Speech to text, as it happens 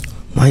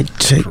Mic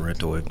check.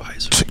 Parental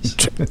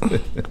advisories.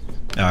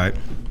 All right.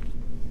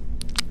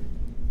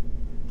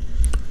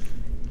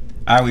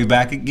 All right, we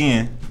back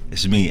again.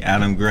 It's me,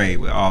 Adam Gray.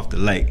 We're off the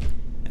lake.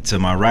 And to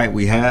my right,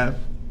 we have...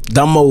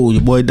 Damo,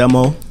 your boy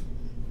Damo.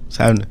 What's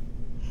happening?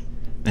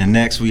 And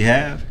next we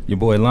have... Your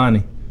boy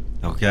Lonnie.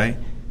 Okay.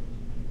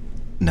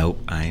 Nope,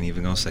 I ain't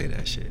even gonna say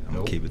that shit. I'm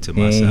gonna keep it to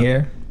He myself. ain't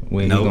here.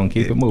 We gonna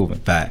keep it moving.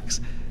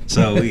 Facts.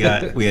 So we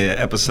at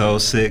episode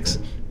 6.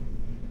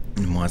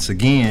 And once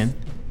again,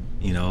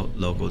 you know,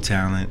 local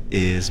talent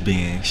is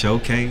being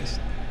showcased.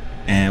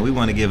 And we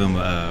want to give him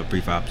a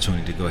brief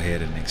opportunity to go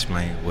ahead and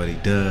explain what he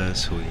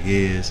does, who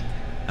he is,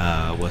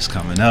 what's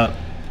coming up,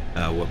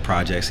 what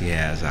projects he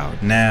has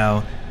out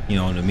now, you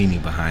know, the meaning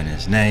behind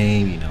his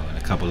name, you know, and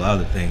a couple of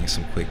other things,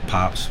 some quick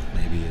pops,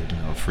 maybe, you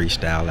know,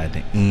 freestyle at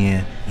the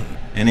end.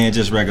 And then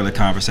just regular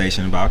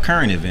conversation about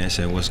current events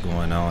and what's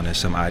going on and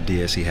some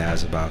ideas he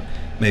has about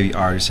maybe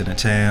artists in the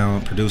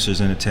town, producers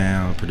in the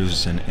town,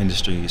 producers in the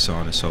industry, so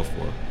on and so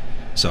forth.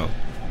 So,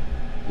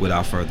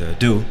 without further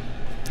ado,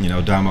 you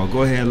know, Damo,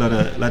 go ahead and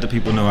let the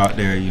people know out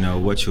there, you know,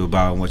 what you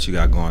about and what you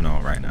got going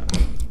on right now.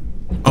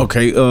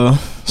 Okay,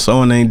 so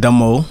my name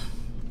Damo.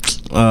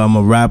 I'm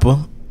a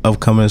rapper,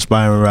 upcoming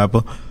aspiring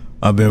rapper.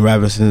 I've been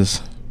rapping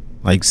since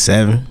like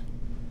 7.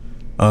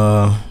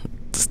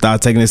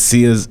 Started taking it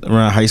serious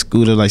around high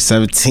school to like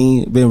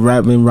 17. Been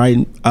rapping,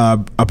 writing, I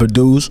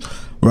produce,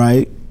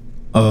 write,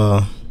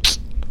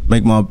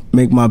 make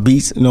my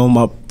beats. You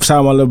know, shout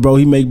out my little bro,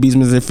 he make beats,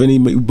 Mr. Infinity,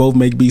 we both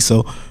make beats,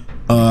 so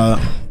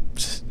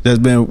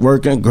just been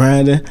working,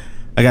 grinding.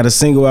 I got a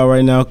single out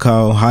right now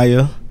called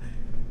Higher.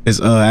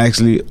 It's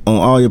actually on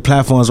all your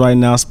platforms right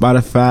now,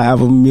 Spotify,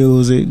 Apple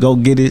Music, go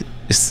get it.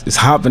 It's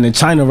hopping in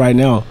China right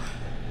now.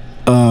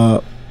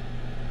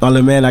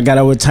 Only man I got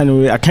out with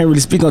China, I can't really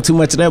speak on too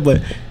much of that,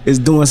 but it's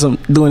doing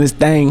its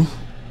thing.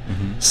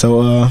 Mm-hmm.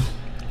 So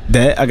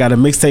that I got a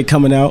mixtape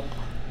coming out.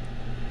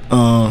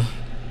 I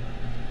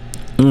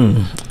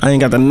ain't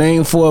got the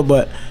name for it,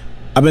 but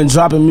I've been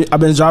dropping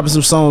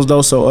some songs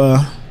though, so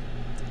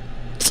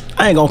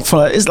I ain't gonna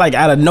front. It's like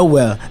out of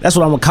nowhere. That's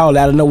what I'm gonna call it,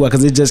 out of nowhere,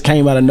 because it just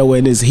came out of nowhere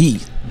in this heat.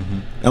 Mm-hmm.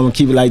 I'm gonna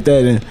keep it like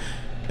that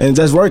and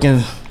just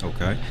working.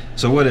 Okay.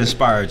 So what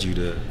inspired you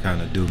to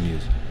kind of do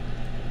music?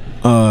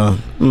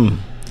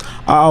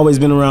 I always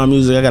been around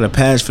music. I got a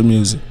passion for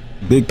music,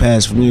 big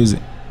passion for music.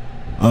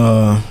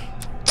 You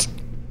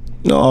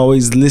know,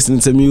 always listening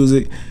to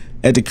music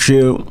at the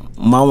crib.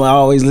 Mama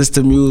always listen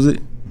to music.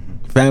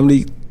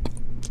 Family,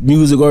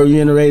 music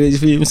oriented, you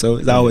feel me? So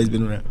it's always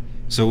been around.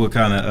 So what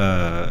kind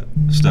of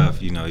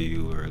stuff, you know,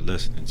 you were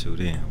listening to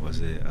then?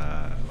 Was it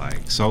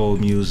like soul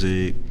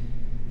music,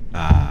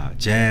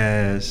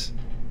 jazz,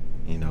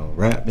 you know,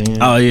 rap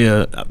then? Oh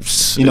yeah.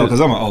 You know, because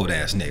I'm an old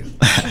ass nigga,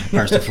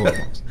 first and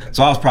foremost.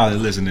 So I was probably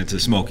listening to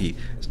Smokey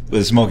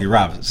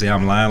Robinson. See,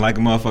 I'm lying like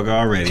a motherfucker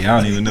already. I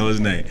don't even know his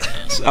name.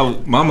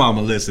 So my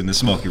mama listened to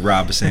Smokey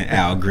Robinson,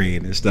 Al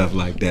Green, and stuff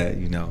like that,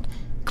 you know,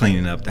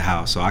 cleaning up the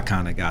house. So I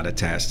kind of got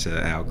attached to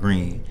Al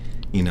Green,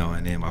 you know,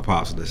 and then my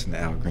pops listened to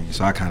Al Green.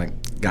 So I kind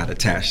of got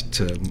attached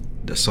to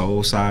the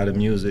soul side of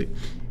music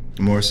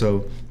more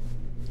so.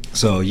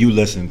 So you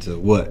listened to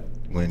what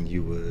when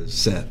you was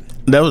 7?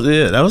 That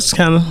was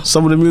kind of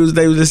some of the music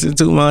they was listening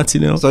to, my auntie,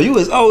 you know. So you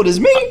as old as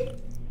me?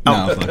 No,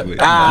 I'm fucking with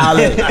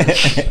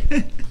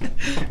you.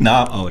 No,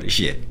 I'm old as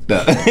shit. No.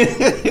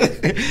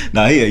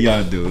 Nah, he a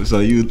young dude. So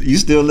you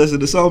still listen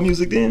to soul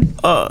music then?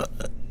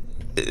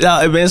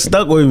 Yeah, it been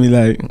stuck with me,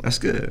 like. That's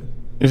good.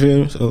 You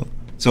feel me?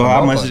 So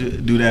how much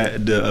of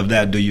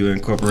that do you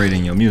incorporate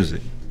in your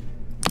music?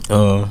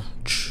 I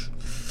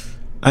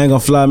ain't gonna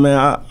fly,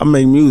 man. I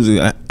make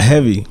music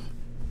heavy.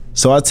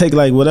 So I take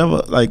like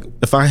whatever, like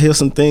if I hear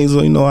some things,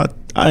 you know,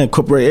 I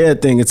incorporate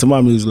everything into my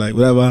music, like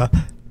whatever I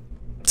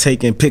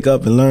take and pick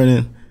up and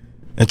learn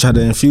and try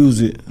to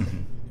infuse it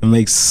and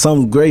make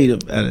something great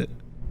at it.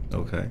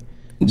 Okay.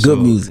 Good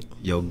music.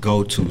 Your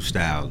go-to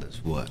style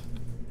is what?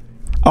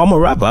 I'm a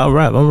rapper.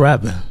 I'm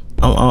rapping.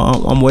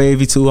 I'm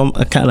wavy too. I'm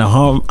kind of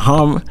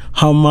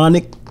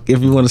harmonic,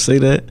 if you want to say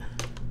that,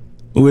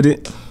 with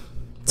it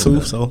too.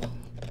 Okay. So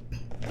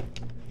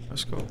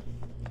let's go.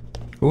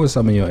 Who are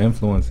some of your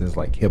influences,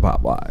 like hip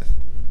hop wise?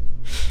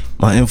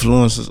 My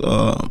influences,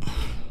 I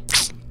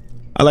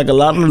like a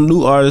lot of the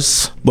new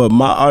artists, but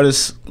my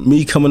artists,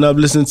 me coming up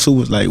listening to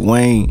was like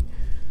Wayne,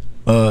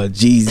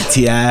 Jeezy,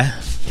 T.I.,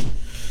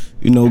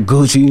 you know,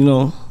 Gucci. You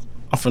know,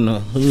 I'm from the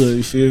hood.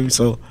 You feel me?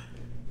 So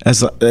and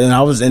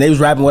they was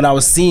rapping what I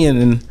was seeing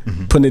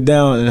and putting it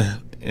down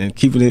and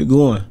keeping it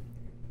going.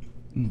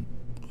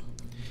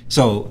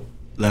 So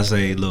let's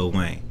say Lil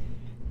Wayne.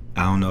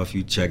 I don't know if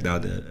you checked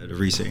out the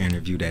recent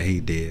interview that he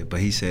did,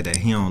 but he said that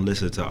he don't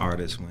listen to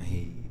artists when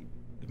he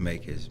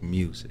make his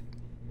music.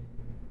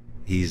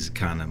 He's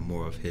kind of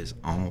more of his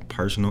own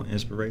personal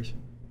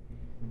inspiration.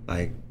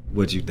 Like,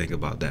 what you think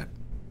about that?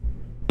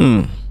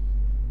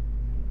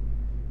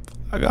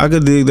 I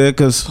could dig that,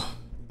 because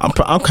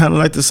I'm kind of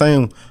like the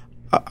same.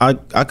 I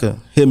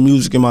could hear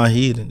music in my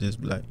head and just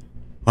be like,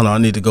 oh no, I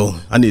need to go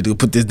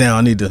put this down.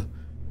 I need to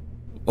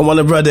Where my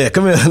little brother at?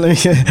 Come here.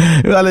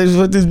 Let's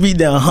put this beat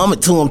down. Hum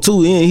it to him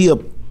too.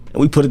 And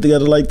we put it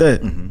together like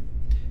that. Mm-hmm.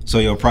 So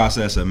your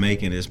process of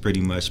making is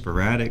pretty much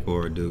sporadic,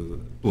 or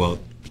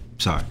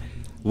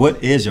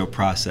what is your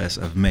process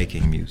of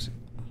making music?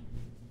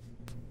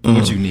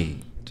 What you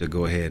need to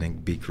go ahead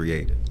and be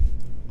creative?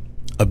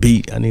 A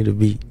beat. I need a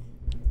beat.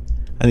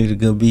 I need a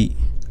good beat.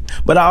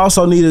 But I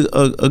also need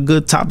a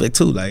good topic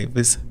too. Like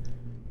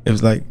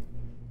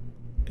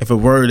if a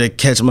word that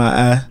catch my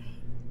eye,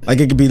 like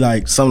it could be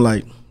like something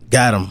like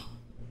got him,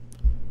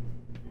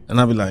 and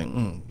I'll be like,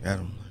 got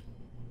him.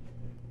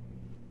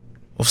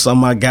 Or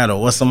something I got,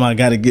 or what something I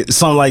gotta get,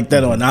 something like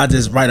that, or and I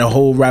just write a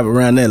whole rap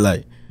around that,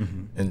 like,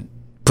 and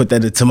put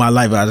that into my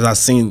life. I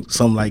seen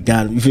something like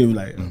got him. You feel me?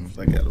 Like,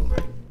 I got him.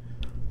 Like.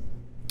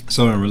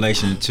 So in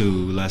relation to,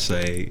 let's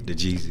say, the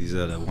Jeezys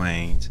or the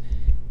Waynes,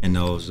 and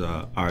those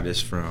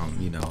artists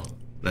from,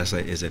 let's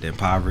say, is it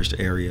impoverished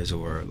areas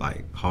or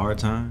like hard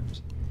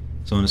times,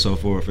 so on and so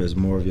forth, is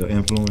more of your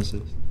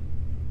influences?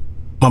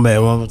 My bad,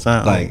 one more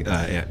time.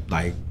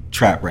 Like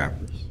trap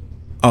rappers.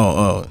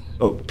 Oh,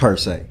 per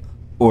se,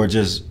 or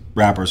just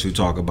rappers who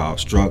talk about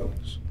struggles.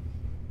 Is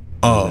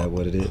that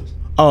what it is?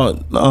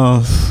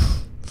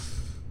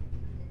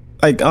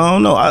 Like I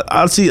don't know.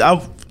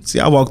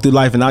 I walk through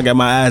life and I got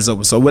my eyes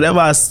open. So whatever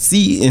I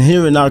see and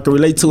hear and I can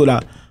relate to it,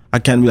 I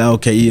can be like,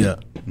 okay, yeah,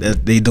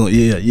 they doing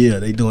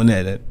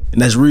that,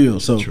 and that's real.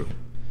 So true.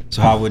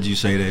 So how would you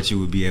say that you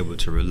would be able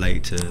to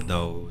relate to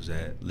those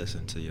that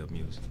listen to your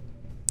music?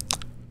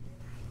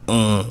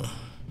 How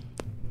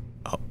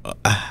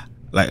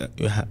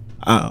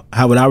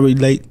would I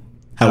relate?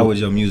 How would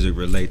your music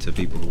relate to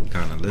people who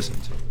kind of listen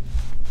to it?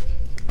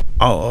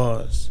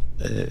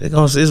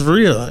 It's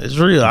real. It's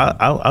real.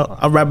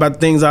 I rap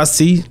about things I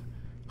see.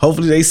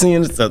 Hopefully they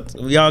seeing it. So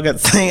we all got the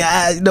same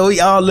eyes.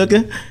 We all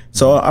looking.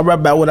 So I rap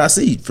about what I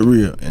see for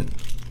real and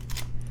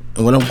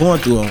what I'm going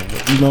through.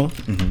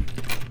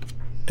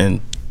 And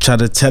try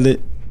to tell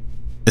it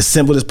as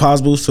simple as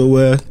possible so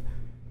where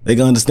they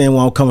can understand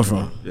where I'm coming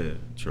from. Yeah,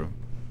 true.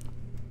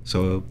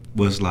 So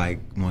what's like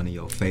one of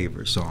your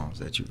favorite songs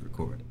that you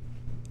recorded?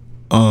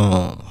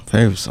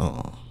 Favorite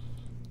song.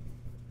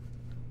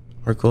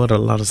 Recorded a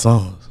lot of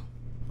songs.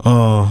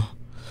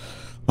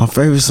 My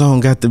favorite song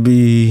got to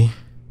be,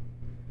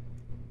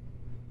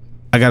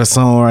 I got a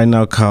song right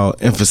now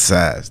called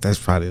Emphasize. That's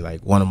probably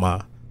like one of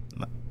my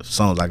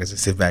songs I can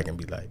just sit back and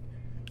be like,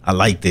 I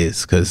like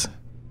this, because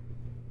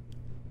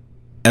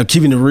I'm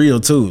keeping it real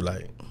too.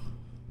 Like,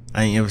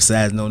 I ain't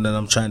emphasizing no nothing.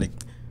 I'm trying to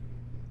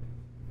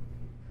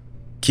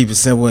keep it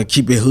simple and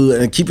keep it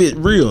hood and keep it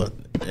real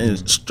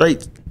and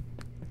straight.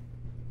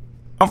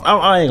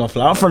 I ain't gonna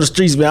fly. I'm from the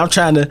streets, man. I'm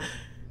trying to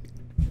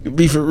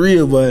be for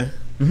real, but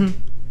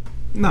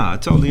Nah, I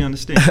totally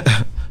understand.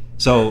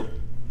 So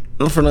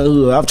I'm from the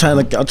hood. I'm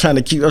trying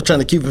to keep it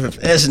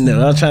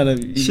professional. I'm trying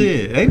to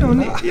shit. Ain't no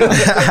need. Say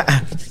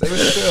what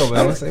you feel,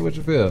 man. Say what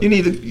you feel. You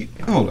need to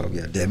hold on,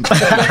 goddamn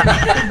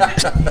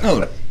it.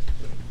 Hold on.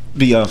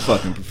 Be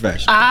fucking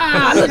professional.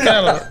 look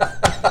at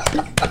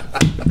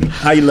him.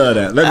 How you love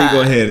that? Let me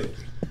go ahead.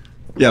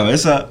 Yo,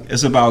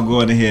 it's about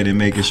going ahead and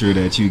making sure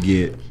that you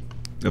get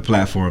a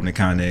platform to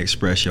kind of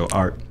express your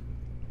art.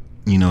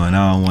 And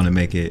I don't want to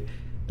make it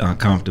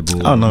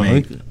uncomfortable. Oh no,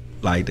 make,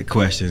 like the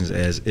questions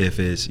as if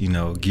it's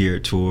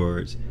geared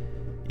towards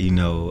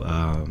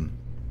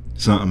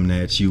something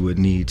that you would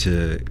need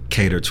to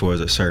cater towards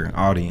a certain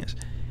audience.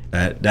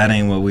 That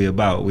ain't what we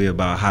about. We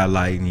about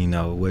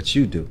highlighting what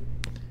you do.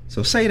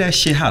 So say that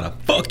shit how the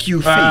fuck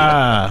you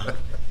feel.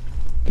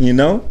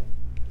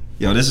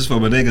 Yo, this is for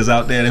my niggas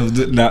out there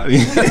that not.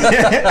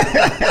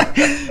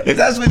 If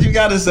that's what you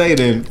gotta say,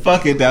 then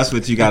fuck it, that's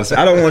what you gotta say.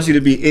 I don't want you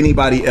to be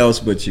anybody else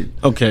but you.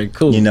 Okay,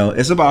 cool.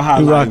 It's about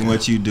highlighting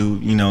what you do,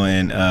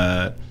 and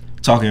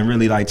talking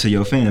really like to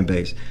your fan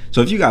base.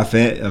 So if you got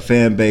a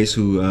fan base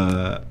who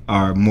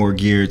are more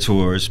geared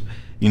towards,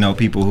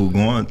 people who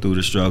going through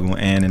the struggle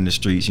and in the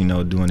streets,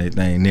 doing their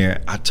thing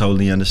there, I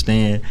totally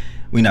understand.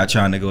 We're not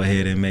trying to go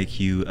ahead and make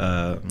you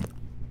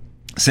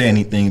say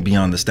anything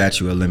beyond the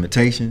statute of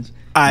limitations.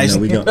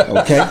 We go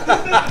okay.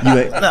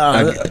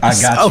 I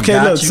got you. Okay,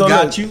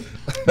 got you.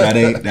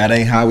 That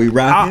ain't how we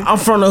rock. I'm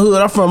from the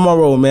hood. I'm from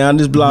Monroe, man. On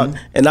this block,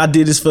 and I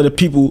did this for the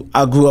people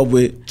I grew up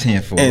with.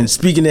 10-4. And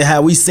speaking of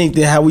how we synced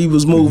and how we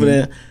was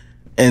moving,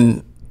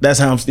 and that's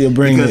how I'm still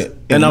bringing it.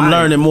 And I'm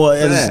learning more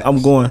as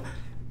I'm going.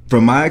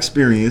 From my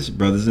experience,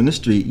 brothers in the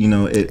street,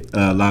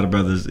 a lot of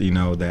brothers,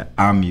 that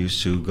I'm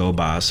used to go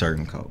by a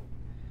certain code.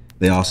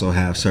 They also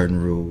have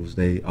certain rules.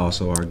 They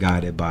also are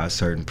guided by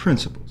certain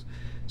principles.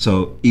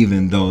 So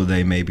even though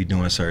they may be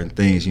doing certain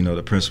things,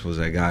 the principles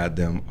that guide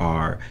them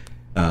are,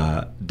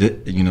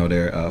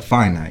 they're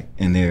finite,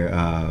 and they're,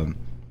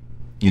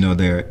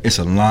 it's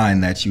a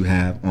line that you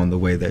have on the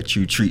way that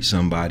you treat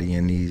somebody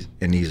in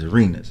these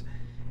arenas,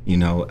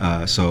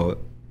 So,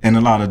 and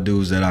a lot of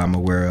dudes that I'm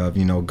aware of,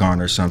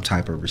 garner some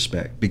type of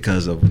respect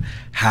because of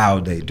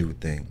how they do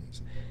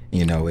things.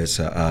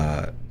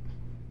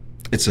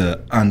 It's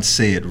a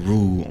unsaid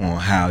rule on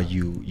how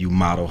you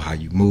model, how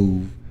you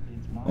move.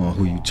 on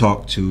who you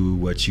talk to,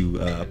 what you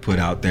put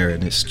out there.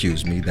 And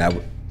excuse me, that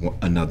was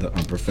another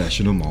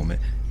unprofessional moment.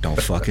 Don't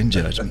fucking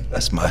judge me.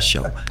 That's my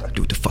show. I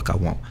do what the fuck I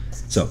want.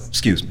 So,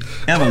 excuse me.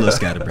 I'm a little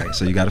scatterbrained,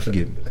 so you gotta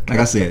forgive me. Like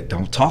I said,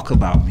 don't talk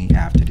about me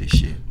after this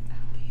shit.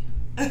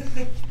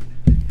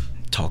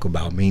 Talk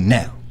about me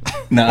now.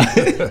 Nah.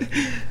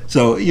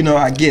 So, you know,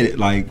 I get it.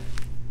 Like,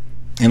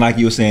 and like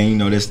you were saying, you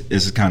know, this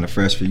is kind of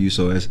fresh for you.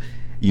 So it's,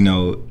 you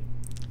know,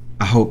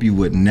 I hope you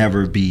would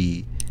never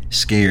be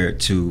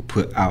scared to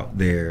put out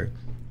there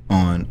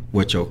on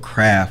what your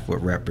craft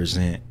would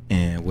represent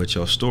and what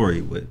your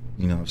story would,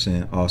 you know what I'm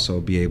saying, also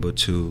be able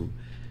to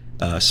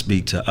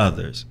speak to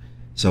others.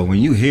 So when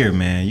you here,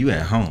 man, you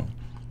at home.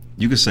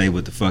 You can say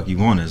what the fuck you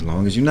want as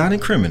long as you're not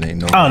incriminating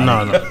nobody. Oh,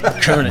 no.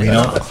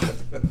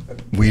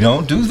 We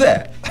don't do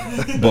that.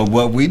 But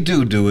what we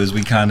do is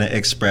we kind of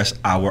express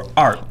our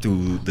art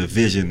through the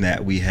vision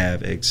that we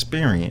have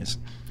experienced.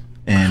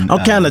 And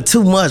I'm kind of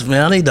too much,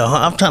 man.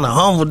 I'm trying to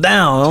humble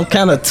down. I'm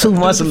kind of too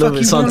much a little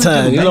bit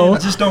sometimes, you know. I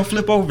just don't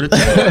flip over the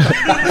table.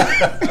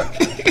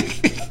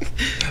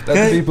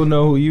 Let the people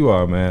know who you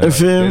are, man. You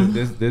feel me?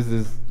 This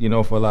is, you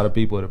know, for a lot of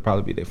people, it'll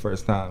probably be their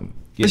first time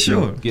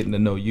getting to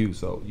know you.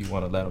 So you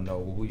want to let them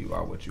know who you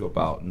are, what you're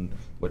about, and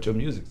what your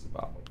music's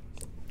about.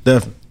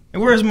 Definitely.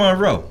 And where's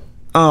Monroe?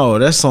 Oh,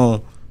 that's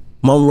on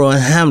Monroe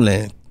and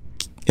Hamlin.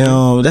 You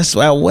know, that's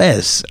out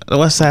west, the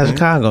west side of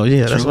Chicago.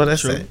 Yeah, that's what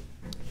that's at.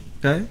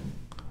 Okay.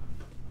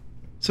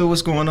 So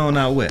what's going on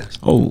out west?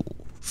 Oh,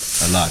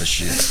 a lot of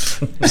shit.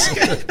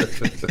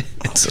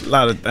 It's a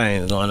lot of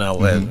things going out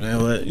west, man.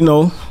 But, you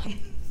know,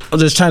 I'm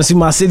just trying to see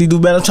my city do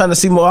better. I'm trying to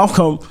see more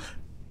outcome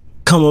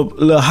come up a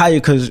little higher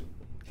because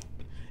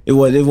it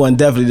wasn't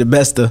definitely the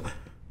best of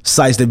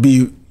sites to be,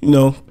 you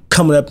know,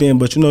 coming up in.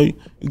 But, you know, you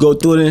go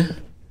through it and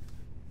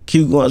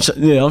keep going.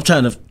 You know, I'm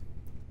trying to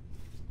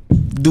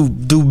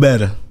do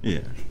better.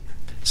 Yeah.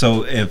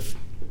 So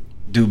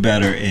do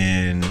better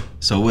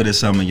so what are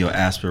some of your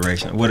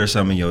aspirations? What are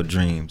some of your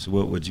dreams?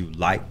 What would you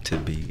like to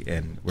be,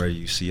 and where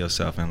you see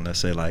yourself in, let's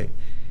say, like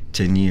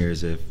 10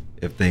 years if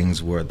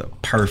things were the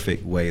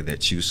perfect way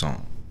that you saw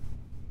them?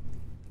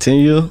 10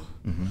 years?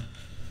 Mm-hmm.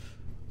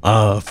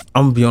 I'm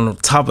gonna be on the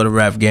top of the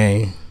rap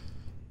game.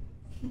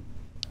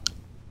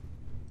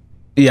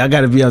 Yeah, I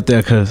gotta be out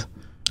there because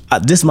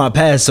this is my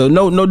past, so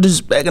no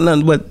disrespect or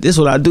nothing, but this is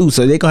what I do,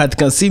 so they gonna have to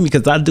come see me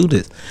because I do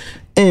this.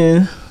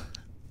 And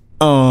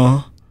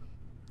I'm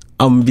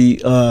gonna be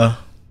that's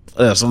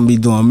what I'm gonna be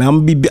doing, man.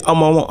 I'm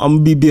gonna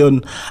be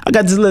building. I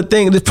got this little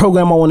thing, this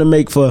program I want to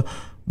make for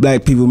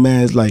black people,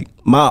 man. It's like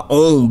my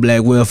own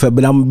black welfare,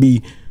 but I'm gonna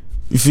be,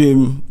 you feel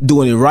me,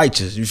 doing it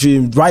righteous. You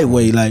feel me, right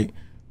way, like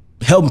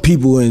helping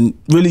people and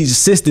really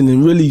assisting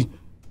and really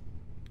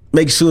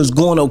making sure it's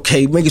going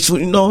okay, making sure,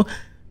 you know,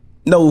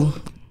 no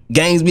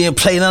games being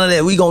played, none of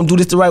that. We gonna do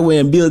this the right way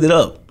and build it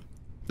up.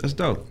 That's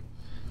dope.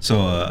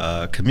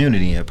 So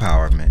community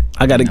empowerment.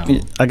 I gotta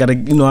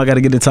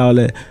get into all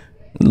that,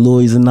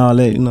 lawyers and all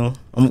that. You know,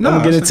 I'm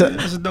gonna get into.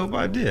 That's a dope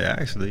idea,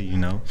 actually. You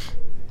know,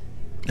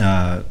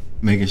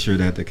 making sure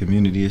that the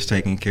community is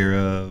taken care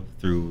of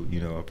through, you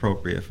know,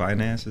 appropriate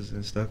finances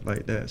and stuff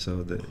like that,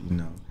 so that, you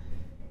know,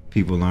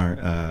 people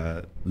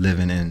aren't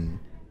living in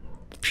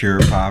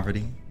pure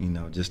poverty. You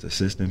know, just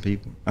assisting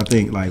people. I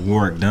think like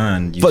Warrick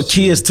Dunn. For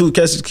kids too,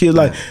 catch kids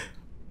like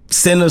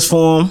centers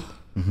for them.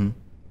 Mm-hmm.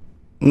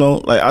 You know,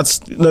 like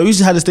we used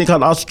to have this thing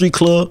called our street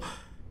club.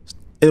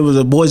 It was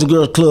a boys and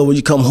girls club where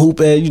you come hoop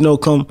at, you know,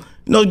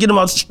 get them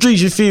out the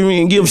streets, you feel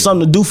me, and give them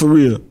something to do for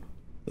real.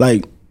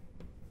 Like,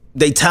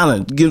 they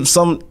talent, give them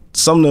something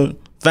to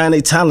find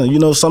their talent, you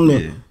know, something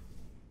to.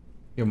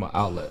 Give them an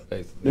outlet,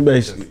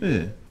 basically.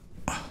 Yeah.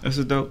 That's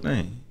a dope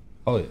thing.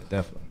 Oh, yeah,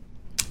 definitely.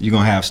 You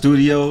gonna have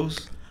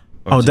studios?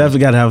 Oh, definitely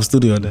gotta have a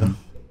studio there. Mm-hmm.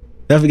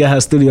 Definitely gotta have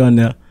a studio in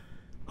there.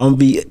 I'm gonna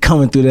be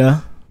coming through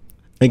there,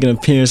 making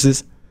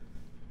appearances.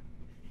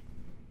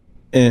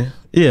 And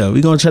yeah,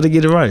 we're gonna try to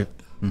get it right.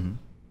 Mm-hmm.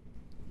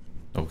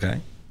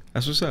 Okay,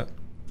 that's what's up.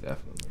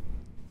 Definitely.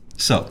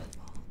 So,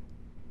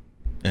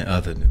 in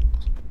other news,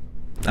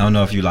 I don't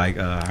know if you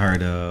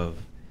heard of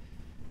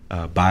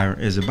Byron.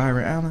 Is it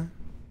Byron Allen?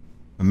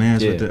 A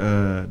man's with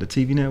the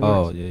TV network.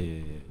 Oh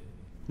yeah.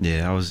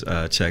 Yeah, I was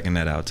checking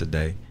that out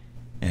today,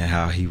 and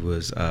how he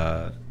was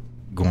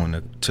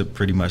going to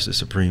pretty much the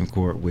Supreme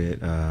Court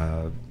with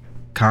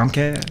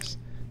Comcast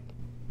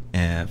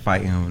and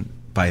fighting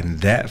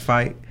that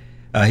fight.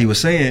 He was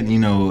saying, you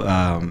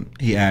know,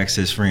 he asked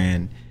his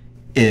friend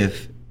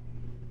if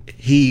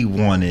he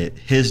wanted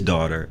his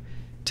daughter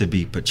to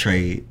be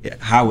portrayed.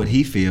 How would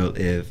he feel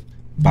if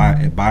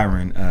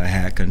Byron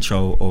had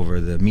control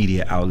over the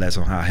media outlets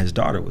on how his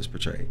daughter was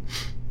portrayed?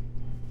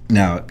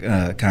 Now,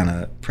 kind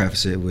of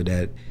preface it with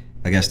that,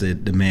 I guess the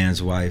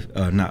man's wife,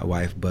 not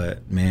wife,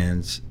 but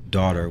man's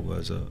daughter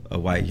was a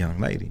white young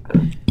lady.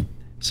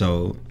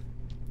 So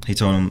he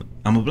told him,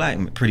 I'm a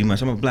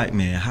black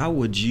man. How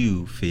would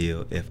you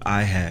feel if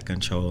I had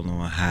control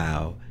on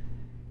how,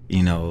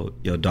 you know,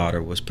 your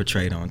daughter was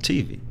portrayed on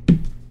TV?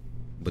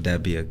 Would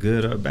that be a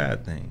good or a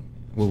bad thing?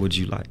 What would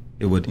you like?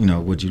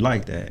 Would you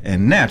like that?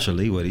 And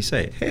naturally, what he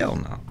say? Hell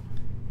no.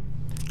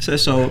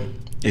 So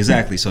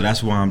exactly. So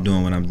that's why I'm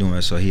doing what I'm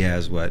doing. So he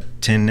has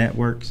 10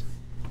 networks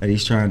that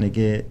he's trying to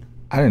get.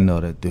 I didn't know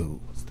that dude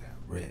was that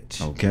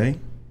rich. Okay.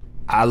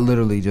 I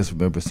literally just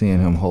remember seeing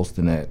him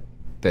hosting that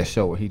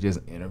show where he just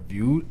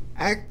interviewed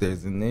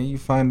actors, and then you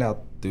find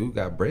out dude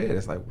got bread.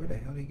 It's like, where the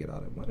hell did he get all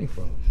that money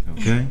from?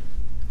 Okay.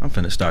 I'm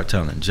finna start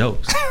telling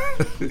jokes.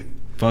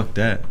 Fuck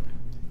that.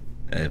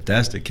 If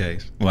that's the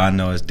case. Well, I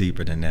know it's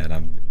deeper than that.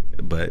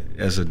 But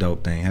it's a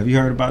dope thing. Have you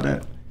heard about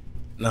that?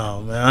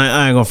 No, man,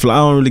 I ain't gonna fly. I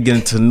don't really get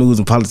into news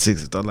and politics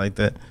and stuff like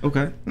that.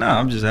 Okay. No,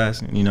 I'm just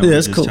asking. You know, Yeah,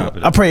 it's just cool. chop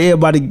it I up. pray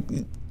everybody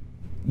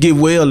get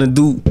well and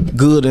do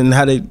good and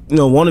how they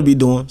want to be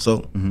doing.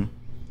 So,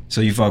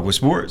 So you fuck with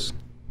sports?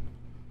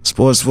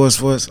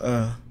 sports.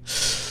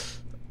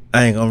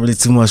 I ain't gonna really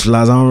too much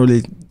realize. I don't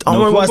really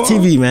watch football?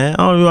 TV, man.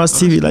 I don't really watch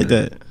TV like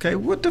that. Okay,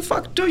 what the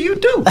fuck do you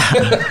do?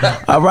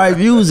 I write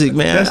music,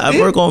 man. That's I it?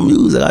 work on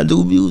music. I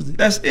do music.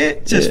 That's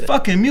it? Just Yeah.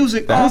 fucking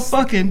music all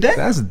fucking day?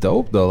 That's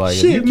dope though. Like,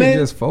 if Shit, you can man.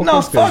 just focus. No,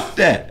 'cause- fuck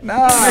that.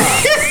 Nah,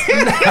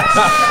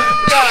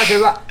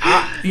 because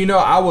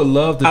I would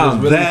love to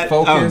just really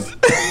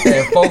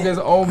focus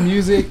on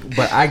music,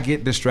 but I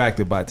get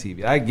distracted by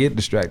TV. I get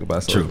distracted by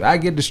social. True. I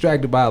get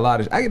distracted by a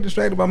lot of. I get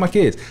distracted by my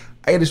kids.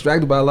 I get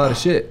distracted by a lot of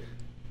shit.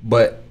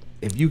 But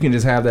if you can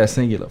just have that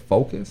singular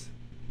focus,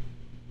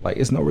 like,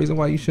 it's no reason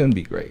why you shouldn't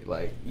be great.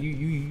 Like,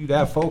 you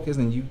that focus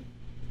and you,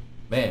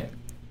 man,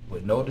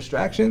 with no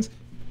distractions.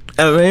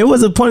 I mean, it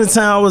was a point in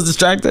time I was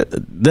distracted.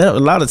 There a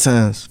lot of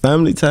times,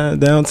 family time,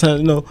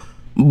 downtime,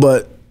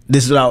 But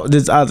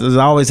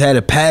I always had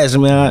a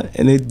passion, man,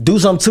 and they do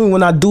something to me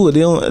when I do it.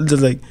 They don't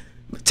just like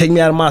take me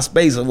out of my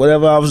space or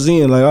whatever I was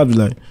in. Like, I'll be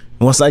like,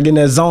 once I get in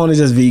that zone, it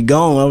just be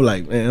gone. I'm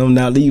like, man, I'm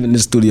not leaving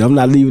this studio. I'm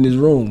not leaving this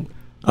room.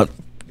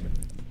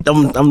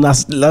 I'm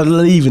not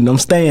leaving. I'm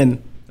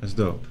staying. That's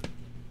dope.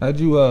 How'd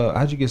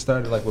you get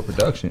started, like, with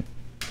production?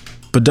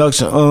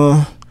 Production,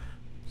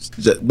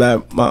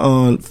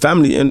 my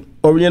family and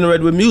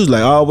oriented with music.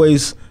 Like, I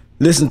always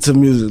listen to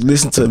music,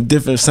 listen to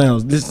different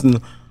sounds,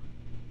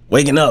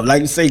 waking up,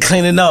 like you say,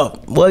 cleaning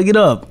up. Boy, get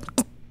up.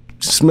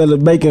 Smell the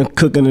bacon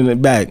cooking in the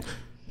back.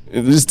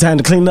 It's time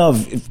to clean up.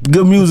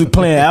 Good music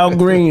playing. Al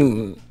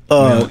Green. We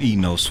don't eat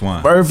no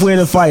swine. Earth, Wind,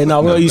 and Fire.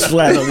 No, we don't eat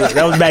swine.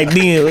 That was back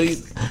then.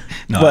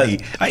 No,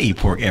 but- I eat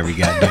pork every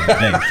goddamn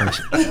day.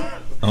 First.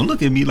 Don't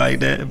look at me like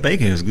that.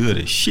 Bacon is good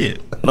as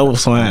shit. No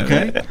swine.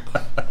 Okay.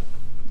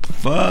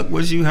 Fuck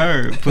what you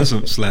heard.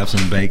 Slap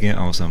some bacon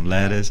on some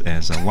lettuce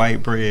and some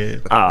white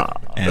bread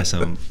and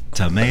some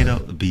tomato.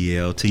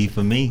 BLT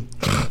for me.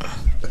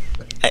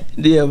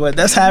 Yeah, but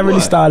that's how I really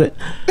started.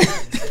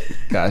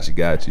 Got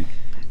you.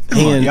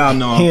 Y'all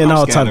know hearing I'm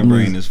all type of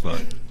scatterbrained music. as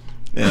fuck.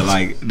 Yeah,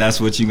 like, that's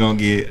what you gonna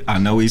get. I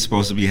know we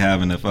supposed to be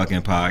having a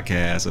fucking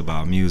podcast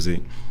about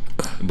music,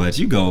 but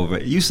you go over,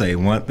 you say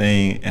one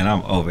thing, and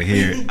I'm over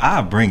here.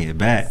 I bring it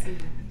back.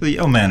 So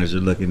your manager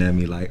looking at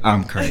me like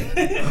I'm crazy.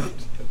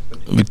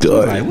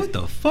 Like, what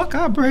the fuck?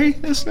 I bring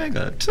this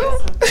nigga too.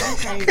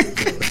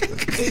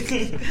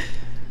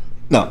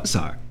 No,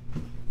 sorry.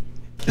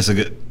 It's a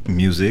good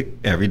music.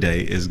 Every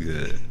day is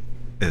good.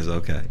 It's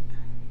okay.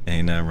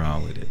 Ain't nothing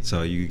wrong with it.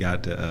 So you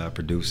got to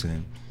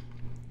producing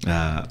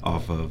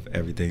off of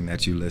everything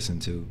that you listen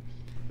to.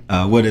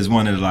 What is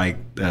one of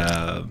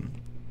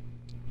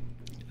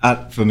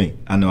for me?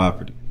 I know I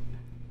produce,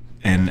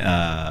 and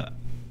I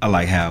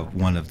like have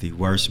one of the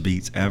worst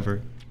beats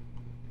ever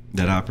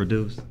that I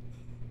produced.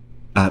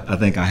 I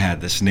think I had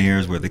the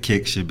snares where the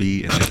kicks should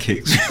be, and the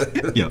kicks.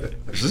 Yo,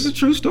 this is a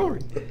true story.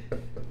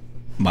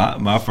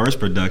 My first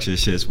production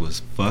shits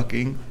was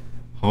fucking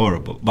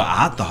horrible, but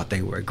I thought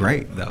they were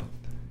great though.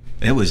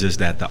 It was just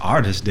that the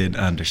artist didn't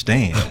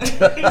understand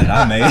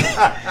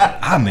that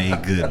I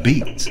made good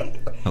beats,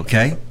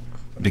 okay?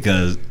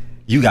 Because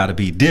you got to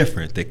be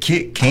different. The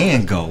kick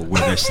can go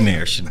where the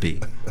snare should be.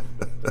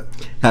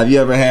 Have you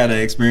ever had an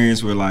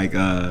experience where, like,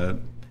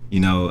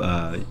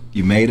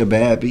 you made a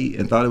bad beat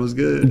and thought it was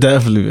good?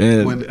 Definitely,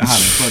 man. How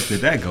the fuck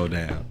did that go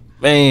down?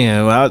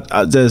 Man,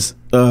 I just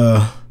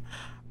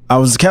I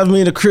was catching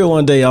me in the crib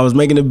one day. I was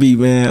making a beat,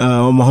 man.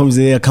 All my homies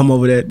in there come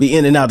over there, be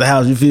in and out the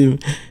house, you feel me?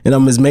 And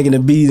I'm just making a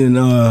beat, and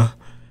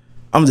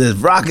I'm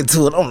just rocking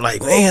to it. I'm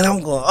like, man,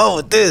 I'm going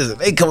with this.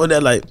 They come in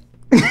there like,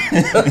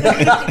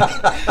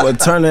 well,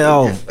 turn it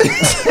off.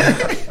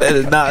 That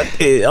is not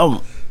it.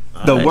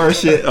 The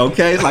worst shit,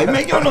 okay? Like,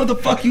 man, you don't know what the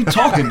fuck you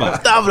talking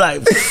about. I'm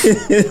like,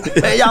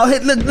 man, y'all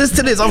listen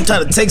to this. I'm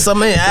trying to take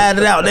something in, add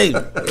it out. They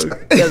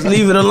just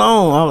leave it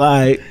alone. I'm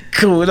like,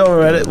 cool, don't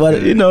worry about it.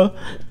 But you know,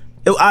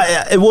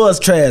 it was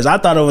trash. I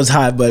thought it was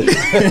hot, but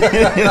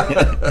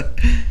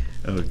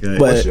okay.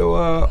 But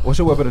What's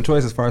your weapon of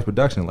choice as far as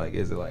production? Like,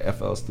 is it like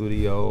FL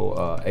Studio,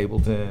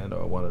 Ableton,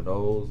 or one of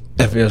those?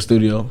 FL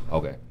Studio.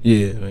 Okay.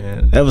 Yeah,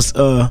 man. That was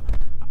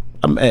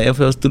I'm at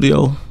FL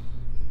Studio.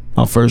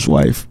 My first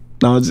wife.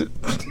 No,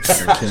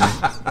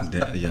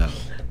 Yeah.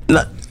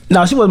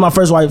 no, she was my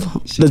first wife.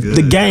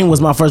 The game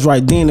was my first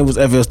wife. Then it was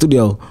FL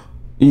Studio.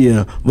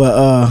 Yeah,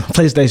 but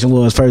PlayStation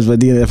was first, but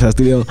then FL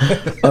Studio.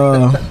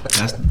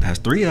 That's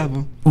three of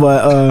them.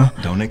 But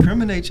Don't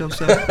incriminate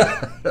yourself.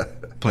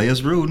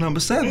 Players rule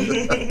number 7.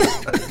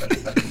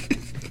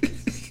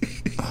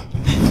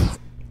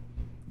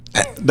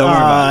 Don't worry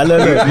about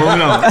it.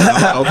 Moving on.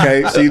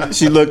 Okay,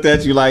 she looked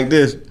at you like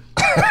this.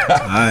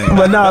 Right.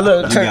 But now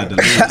look,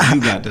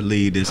 you got to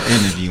lead this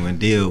interview and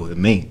deal with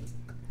me.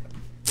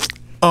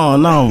 Oh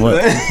no,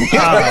 but oh,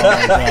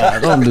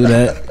 God, don't do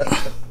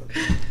that.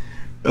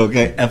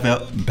 Okay,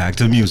 FL, back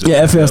to music.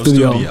 Yeah, FL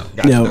Studio.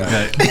 Gotcha. Yeah.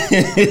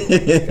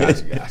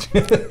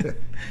 Gotcha.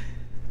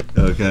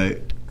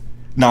 Okay.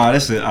 No,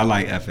 that's it. I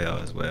like FL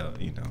as well.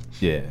 You know.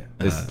 Yeah,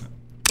 It's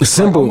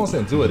simple. almost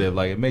intuitive.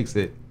 Like it makes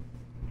it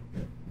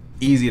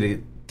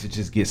easy to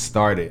just get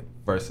started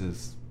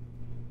versus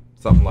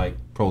something like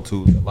Pro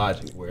Tools or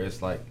Logic, where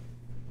it's like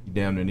you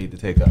damn near need to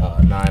take a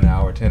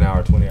 9-hour,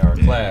 10-hour, 20-hour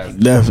class to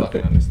Definitely.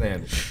 fucking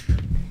understand it.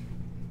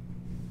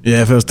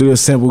 Yeah, FL Studio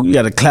is simple. You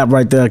got to clap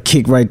right there,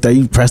 kick right there.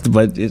 You press the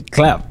button, just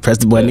clap, press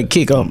the button, and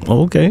kick up.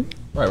 Oh, okay.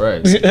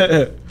 Right.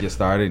 Get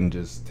started and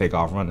just take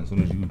off running as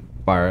soon as you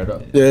fire it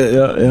up.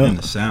 Yeah. And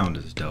the sound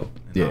is dope.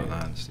 In Yeah. all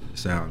honesty, the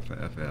sound for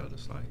FL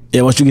is like.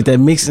 Yeah, once you get that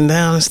mixing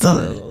down and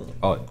stuff.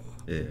 Oh,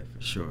 Yeah,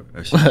 for sure.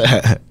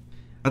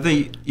 I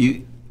think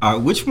you.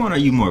 Which one are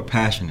you more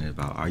passionate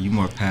about? Are you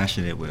more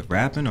passionate with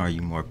rapping, or are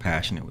you more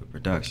passionate with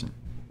production?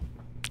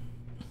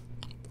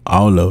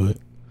 All of it.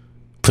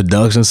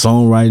 Production,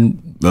 songwriting,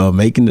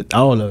 making it,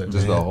 all of it.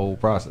 just man. the whole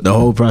process. The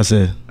whole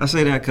process. I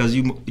say that because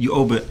you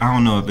open. I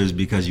don't know if it's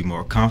because you're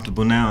more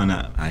comfortable now, and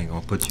I ain't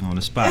gonna put you on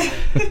the spot.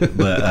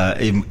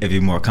 But if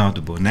you're more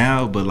comfortable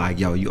now, but like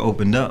you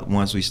opened up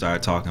once we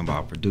started talking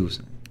about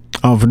producing.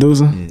 Oh,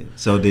 producer? Yeah.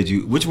 So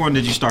which one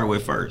did you start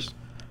with first?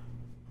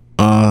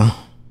 I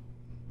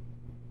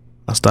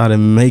started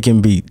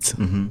making beats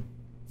Mm-hmm.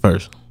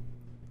 first.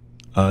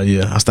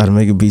 I started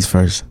making beats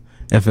first.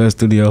 FL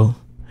Studio.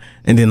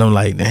 And then I'm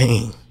like,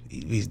 dang,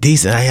 he's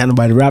decent. I ain't had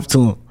nobody rap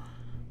to him.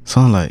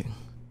 So I'm like,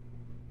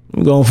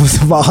 I'm going for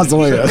some balls on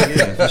here.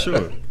 Yeah, for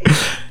sure.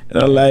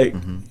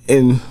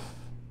 And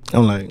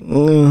I'm like,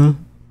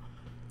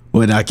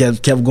 But I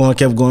kept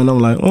going. I'm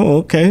like, oh,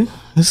 okay.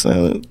 This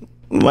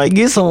might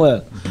get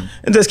somewhere.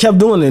 And just kept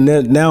doing it. And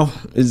then now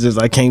it's just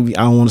I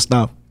don't want to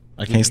stop.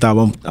 I can't stop.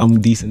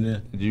 I'm decent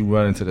there. Did you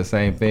run into the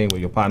same thing where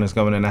your partner's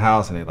coming in the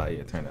house and they're like,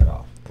 yeah, turn that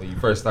off? When you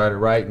first started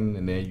writing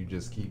and then you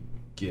just keep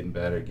getting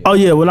better. Oh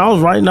yeah, when I was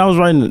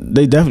writing,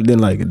 they definitely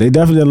didn't like it. They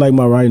definitely didn't like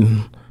my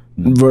writing.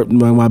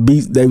 My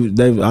beats,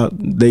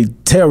 they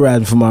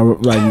terrorized me for my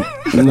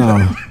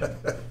no.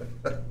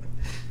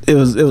 It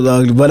was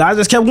ugly, but I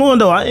just kept going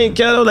though. I ain't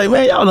care. I was like,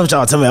 man, y'all know what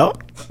y'all talking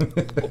about.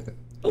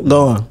 I'm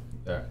going.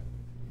 Right.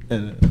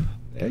 And,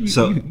 Yeah,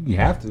 you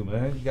have to,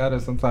 man. You gotta.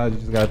 Sometimes you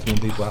just gotta tune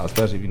people out,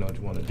 especially if you know what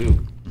you want to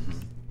do.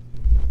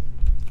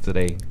 So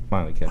they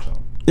finally catch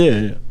on.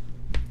 yeah.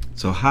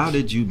 So how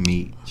did you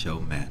meet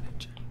your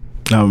manager?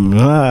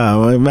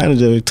 My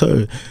manager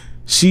Victoria,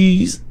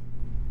 she's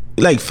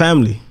like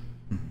family.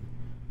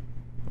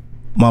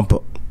 My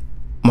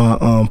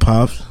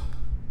pops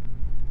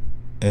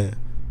and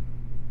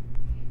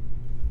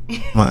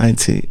my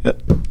auntie,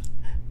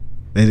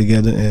 they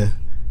together and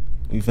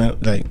we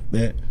found like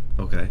that.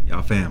 Okay,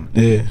 y'all family.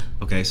 Yeah.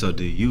 Okay, so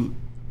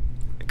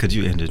could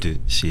you introduce?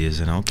 She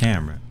isn't on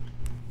camera.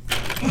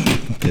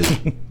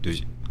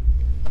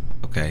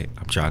 Okay,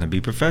 I'm trying to be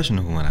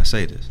professional when I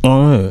say this.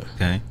 Oh yeah.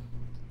 Okay,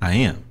 I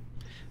am,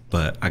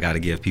 but I got to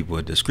give people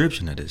a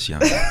description of this young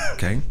man.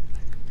 Okay,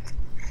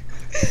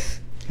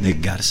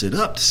 nigga got to sit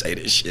up to say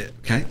this shit.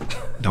 Okay,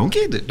 don't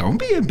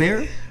be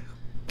embarrassed.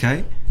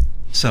 Okay,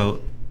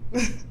 so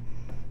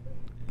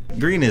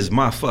green is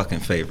my fucking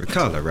favorite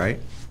color, right?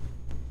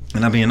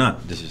 And I'm being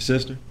honest. This your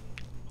sister?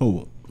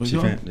 Who? This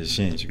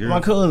she ain't your girl. My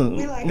cousin.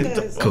 We like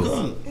this.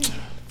 Cool.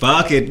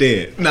 Fuck it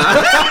then. Nah.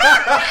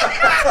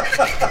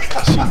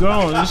 She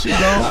grown. She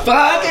grown.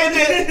 Fuck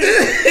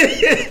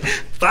it.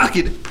 Fuck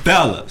it,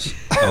 fellas.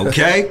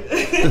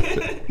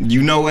 Okay?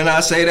 You know when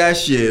I say that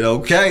shit,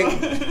 okay?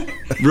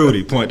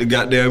 Rudy, point the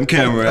goddamn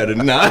camera at her.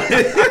 Nah.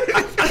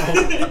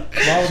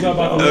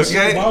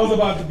 Okay. I was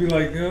about to be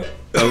like, yeah.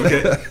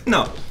 Okay.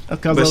 No.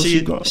 But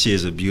she she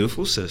is a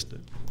beautiful sister.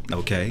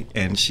 Okay,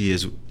 and she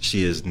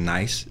is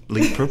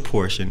nicely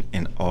proportioned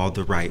in all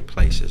the right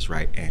places,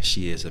 right? And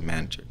she is a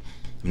manager.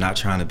 I'm not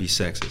trying to be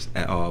sexist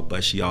at all,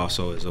 but she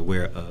also is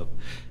aware of,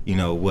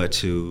 what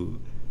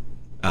to,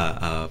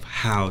 of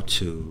how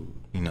to,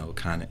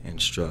 kind of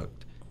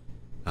instruct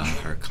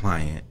her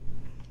client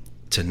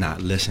to not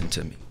listen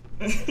to me.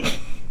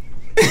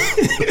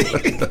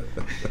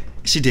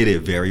 She did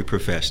it very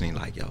professionally,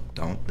 like, yo,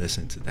 don't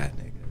listen to that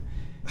nigga.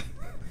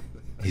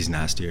 He's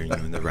not steering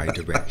you in the right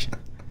direction.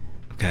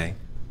 Okay,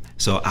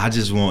 so I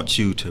just want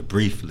you to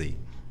briefly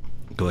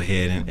go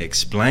ahead and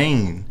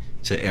explain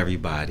to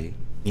everybody,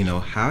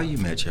 how you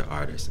met your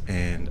artist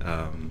and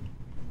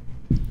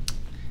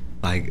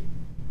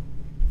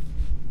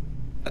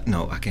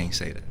no, I can't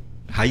say that.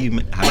 How you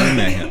met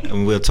him,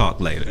 and we'll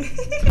talk later.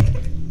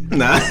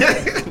 Nah,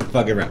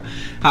 fuck around.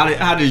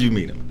 How did you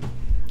meet him,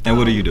 and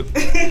what do you do?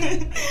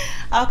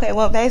 Okay,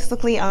 well,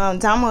 basically,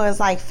 Domo is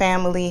like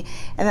family,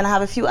 and then I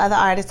have a few other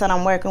artists that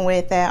I'm working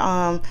with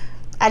that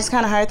I just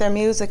kind of heard their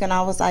music and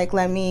I was like,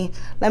 let me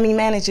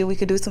manage you. We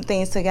could do some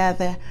things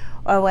together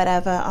or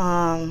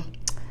whatever.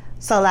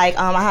 So like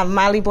I have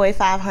Molly Boy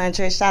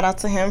 500, shout out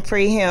to him,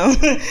 free him.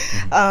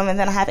 And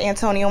then I have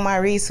Antonio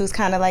Maurice, who's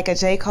kind of like a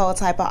J. Cole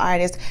type of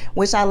artist,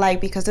 which I like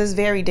because it's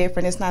very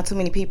different. It's not too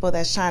many people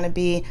that's trying to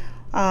be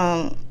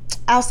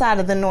outside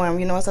of the norm.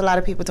 You know, it's a lot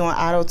of people doing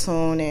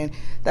auto-tune and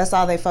that's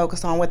all they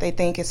focus on, what they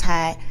think is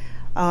hot.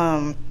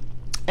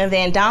 And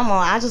then Damo,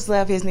 I just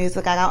love his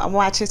music. I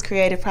watch his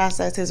creative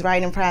process, his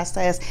writing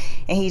process,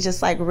 and he's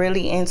just like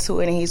really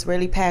into it and he's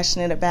really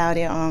passionate about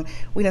it.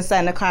 We done sat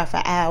in the car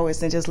for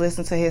hours and just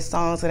listened to his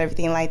songs and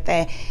everything like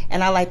that.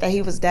 And I like that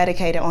he was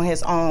dedicated on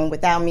his own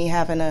without me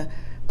having to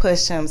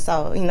push him.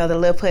 So, you know, the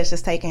little push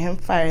is taking him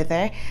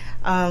further.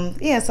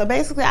 So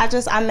basically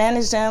I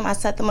managed them. I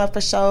set them up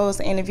for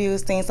shows,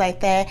 interviews, things like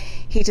that.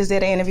 He just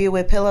did an interview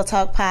with Pillow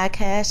Talk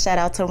Podcast. Shout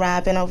out to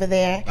Robin over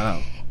there.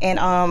 Oh. And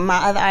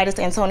my other artist,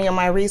 Antonio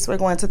Maurice, we're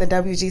going to the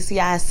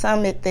WGCI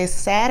Summit this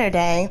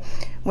Saturday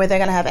where they're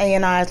going to have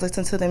A&Rs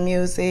listen to the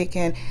music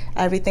and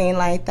everything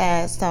like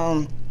that.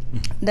 So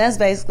that's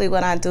basically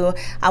what I do.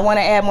 I want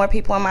to add more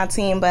people on my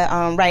team, but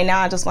right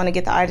now I just want to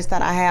get the artists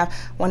that I have,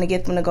 want to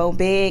get them to go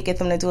big, get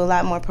them to do a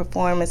lot more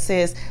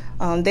performances.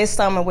 This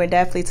summer we're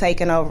definitely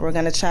taking over. We're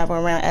going to travel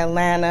around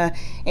Atlanta,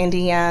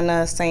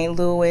 Indiana, St.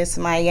 Louis,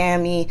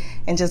 Miami,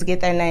 and just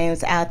get their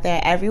names out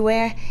there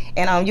everywhere.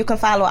 And you can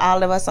follow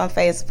all of us on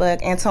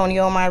Facebook,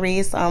 Antonio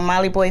Maurice,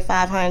 Molly Boy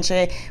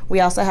 500. We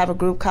also have a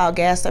group called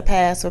Gaster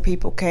Pass where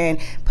people can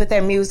put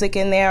their music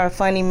in there or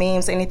funny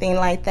memes, anything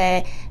like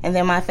that. And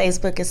then my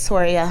Facebook is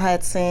Toria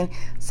Hudson.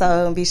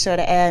 So be sure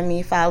to add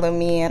me, follow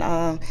me,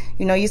 and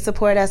you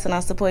support us and I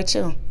support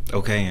you.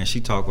 Okay, and she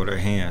talk with her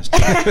hands too.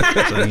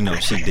 So you know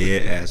she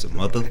dead as a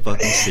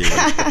motherfucking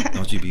serious.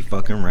 Don't you be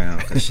fucking around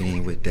because she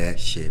ain't with that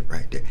shit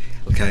right there.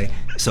 Okay,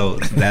 so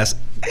that's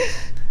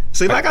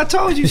see, like I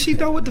told you, she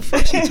know what the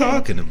fuck she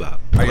talking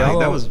about.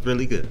 That was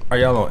really good. Are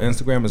y'all on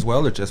Instagram as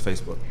well or just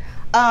Facebook?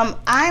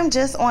 I'm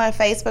just on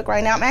Facebook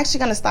right now. I'm actually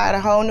going to start a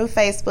whole new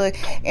Facebook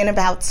in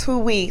about 2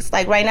 weeks.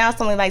 Like right now it's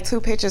only like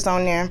 2 pictures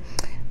on there.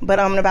 But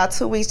in about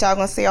 2 weeks, y'all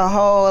gonna see a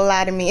whole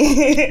lot of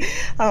me.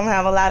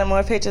 Have a lot of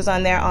more pictures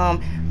on there.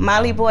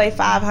 Molly Boy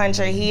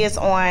 500, he is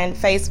on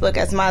Facebook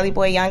as Molly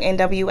Boy Young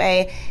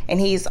NWA, and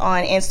he's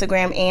on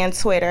Instagram and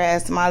Twitter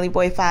as Molly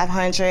Boy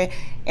 500.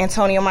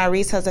 Antonio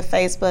Maurice has a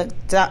Facebook.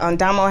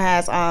 Damo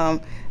has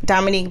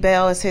Dominique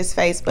Bell is his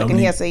Facebook, and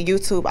he has a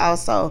YouTube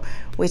also,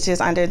 which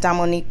is under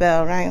Dominique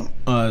Bell, right?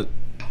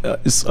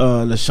 It's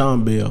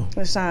LaShawn Bell.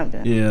 LaShawn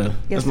Bell. Yeah,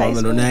 that's my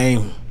middle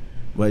name.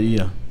 But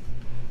yeah.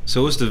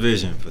 So what's the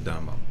vision for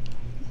Damo?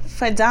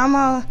 For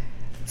Damo,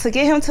 to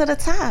get him to the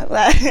top.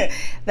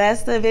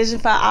 That's the vision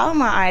for all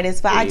my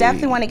artists. But I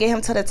definitely want to get him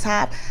to the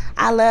top.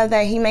 I love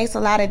that he makes a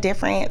lot of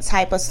different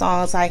type of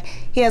songs. Like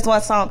he has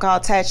one song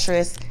called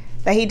Tetris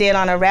that he did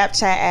on a rap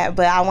chat app,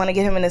 but I want to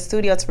get him in the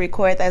studio to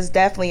record. That's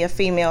definitely a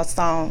female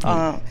song.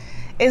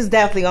 It's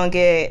definitely gonna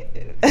get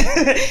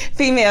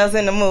females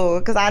in the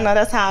mood because I know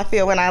that's how I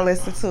feel when I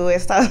listen to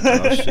it. So.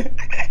 Oh, shit.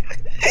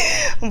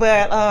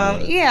 But I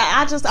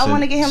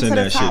want to get him to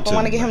the top. I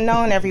want to get him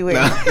known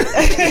everywhere.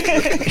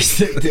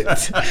 Send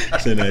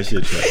that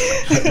shit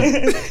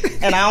to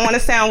And I don't want to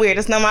sound weird.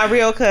 It's not my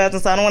real cousin,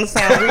 so I don't want to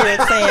sound weird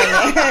saying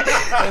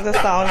that.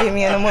 This song get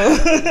me in the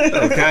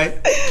mood. Okay,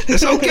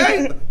 it's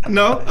okay.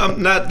 No,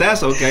 I'm not.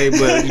 That's okay,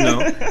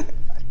 but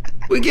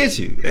we get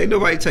you. Ain't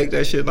nobody take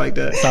that shit like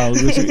that.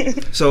 Sounds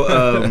good. So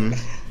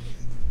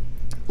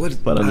what?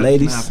 For the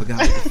ladies, I forgot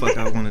what the fuck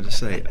I wanted to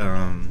say.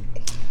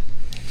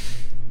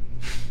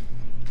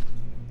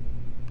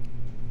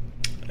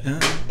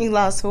 You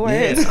lost for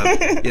words.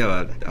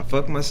 I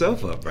fucked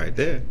myself up right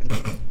there.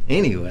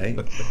 Anyway,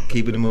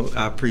 keep it moving.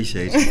 I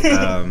appreciate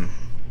you.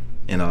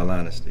 In all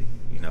honesty,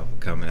 for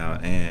coming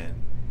out and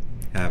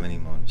having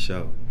him on the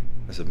show.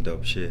 That's some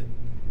dope shit.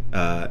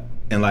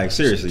 And like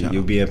seriously,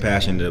 you being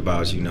passionate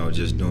about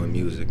just doing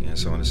music and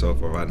so on and so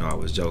forth. I know I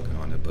was joking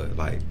on it, but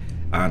like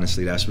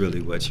honestly, that's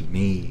really what you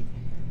need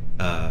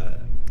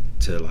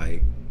to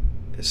like,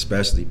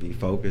 especially be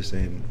focused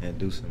and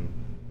do some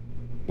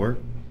work.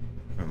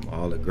 From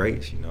all the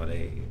greats,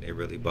 they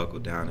really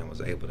buckled down and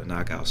was able to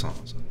knock out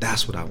songs. So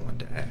that's what I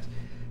wanted to ask.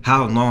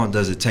 How long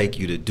does it take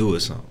you to do a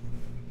song?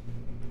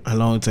 How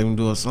long it take me to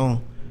do a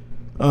song?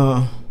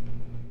 All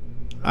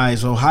right,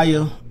 so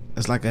Higher,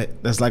 I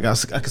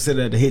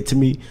consider that a hit to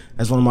me.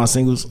 That's one of my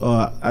singles.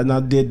 And I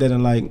did that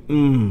in like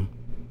 10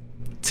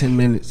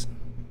 minutes.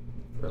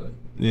 Really?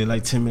 Yeah,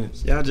 like 10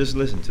 minutes. Y'all just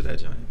listen to that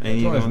joint.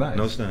 Nice.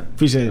 No stunt.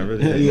 Appreciate it.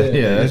 Really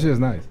yeah, that shit's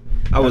nice.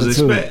 I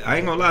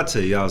ain't gonna lie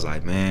to you. I was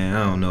like, man,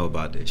 I don't know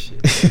about this shit.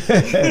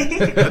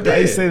 I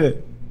did say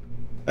that.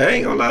 I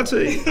ain't gonna lie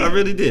to you. I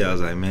really did. I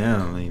was like, man,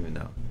 I don't even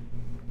know.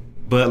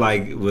 But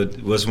like,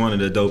 what's one of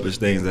the dopest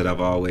things that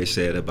I've always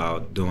said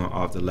about doing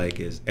Off the Lake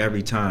is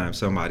every time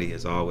somebody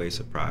has always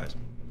surprised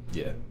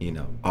me.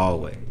 Yeah.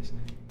 Always.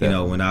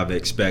 Definitely. When I've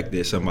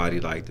expected somebody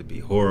like to be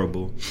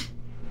horrible,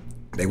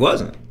 they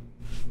wasn't.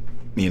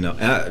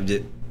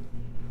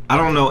 I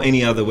don't know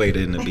any other way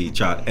than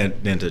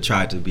to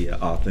try to be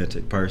an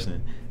authentic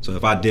person. So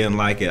if I didn't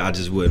like it, I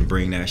just wouldn't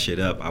bring that shit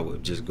up. I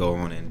would just go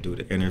on and do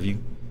the interview,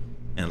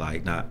 and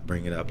like not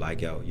bring it up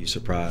like, yo, you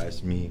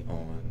surprised me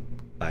on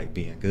like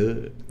being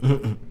good.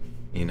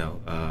 You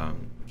know,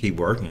 keep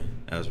working.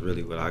 That's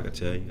really what I could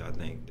tell you. I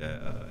think that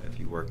if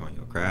you work on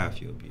your craft,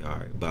 you'll be all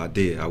right. But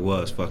I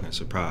was fucking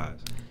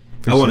surprised.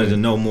 I wanted to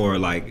know more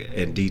like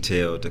in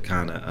detail to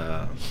kind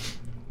of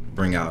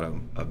bring out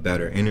a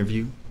better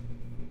interview,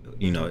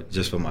 you know,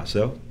 just for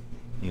myself,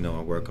 you know,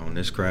 and work on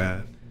this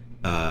craft.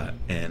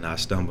 And I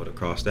stumbled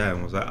across that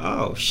and was like,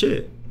 oh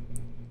shit,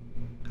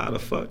 how the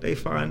fuck they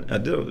find how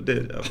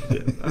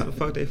the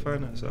fuck they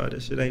find us? So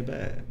this shit ain't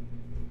bad,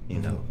 you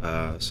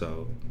know.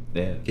 So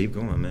Yeah. keep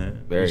going,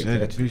 man. Very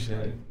catchy.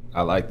 Appreciate it.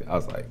 I liked it. I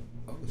was like,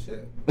 oh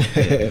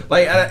shit.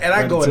 Like,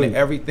 I go into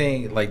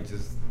everything like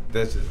just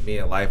that's just me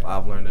in life.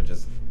 I've learned to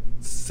just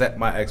set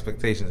my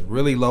expectations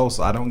really low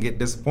so I don't get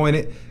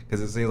disappointed.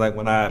 Because it seems like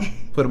when I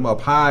put them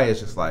up high, it's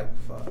just like,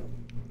 fuck,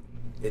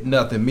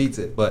 nothing meets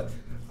it. But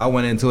I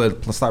went into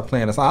it, start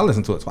playing the song. I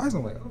listened to it twice.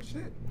 I'm like, oh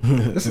shit,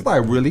 this is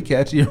like really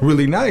catchy and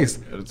really nice.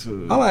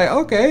 I'm like,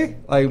 okay,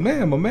 like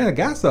man, my man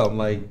got something.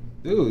 Like,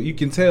 dude, you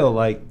can tell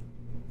like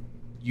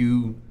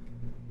you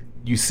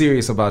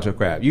serious about your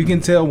craft. You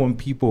can tell when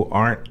people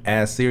aren't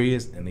as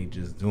serious and they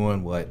just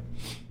doing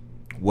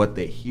what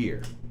they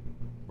hear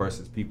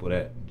versus people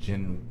that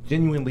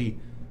genuinely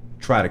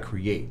try to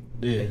create.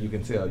 Yeah. And you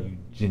can tell you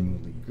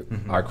genuinely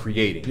are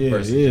creating Yeah,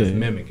 versus yeah. just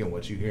mimicking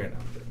what you hearing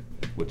out there,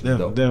 which is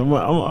dope. I'm an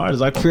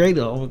artist. I create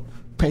it. I'm gonna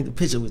paint the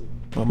picture with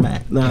my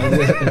Mac. No,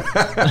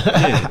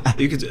 Yeah,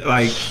 you could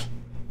like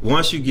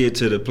once you get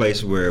to the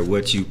place where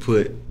what you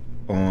put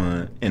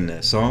on in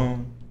that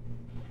song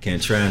can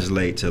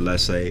translate to,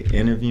 let's say,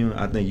 interviewing,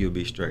 I think you'll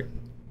be straight.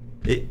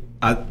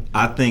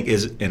 I think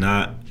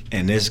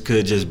and this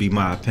could just be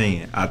my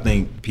opinion. I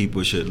think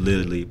people should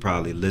literally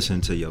probably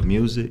listen to your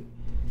music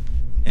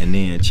and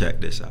then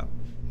check this out.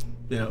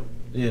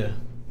 yeah.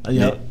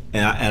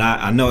 And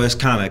I know it's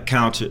kind of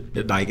counter,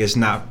 like it's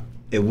not,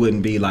 it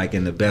wouldn't be like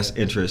in the best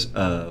interest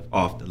of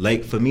Off the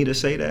Lake for me to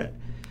say that,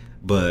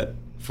 but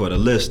for the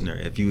listener,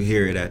 if you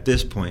hear it at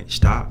this point,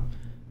 stop,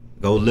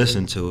 go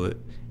listen to it,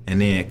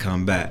 and then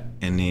come back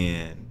and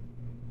then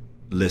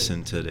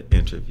listen to the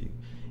interview.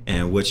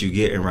 And what you're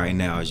getting right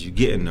now is you're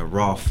getting the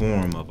raw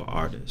form of an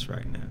artist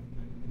right now.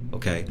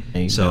 Okay?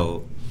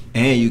 So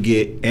and you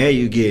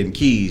getting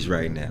keys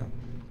right now.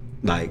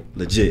 Like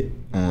legit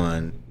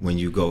on when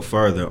you go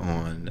further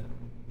on,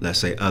 let's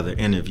say, other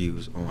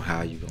interviews on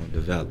how you're gonna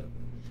develop.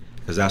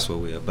 Because that's what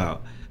we're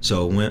about.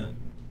 So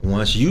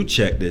once you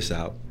check this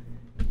out,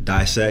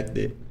 dissect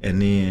it,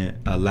 and then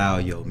allow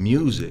your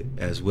music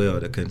as well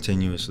to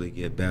continuously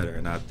get better.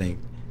 And I think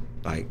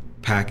like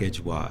package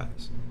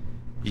wise,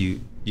 you're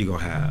gonna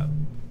have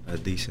a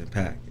decent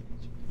package.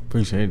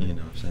 Appreciate it. You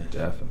know what I'm saying?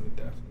 Definitely.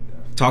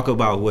 Talk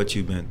about what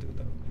you've been through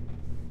though,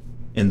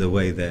 in the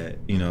way that,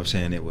 you know what I'm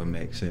saying, it would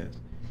make sense.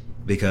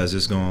 Because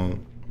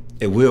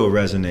it will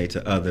resonate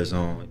to others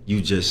on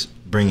you just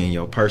bringing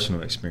your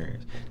personal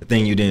experience. The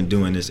thing you didn't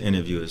do in this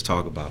interview is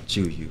talk about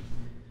you.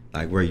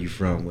 Like where you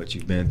from, what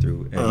you've been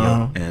through,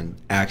 and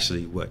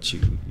actually what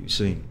you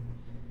seen.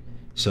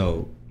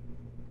 So,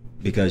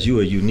 because you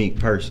a unique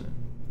person.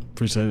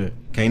 Appreciate it.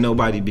 Can't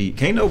nobody be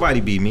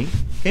me.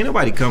 Can't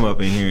nobody come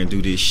up in here and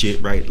do this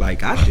shit right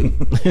like I do.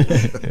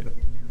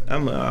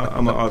 I'm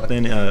an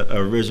authentic,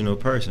 original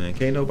person.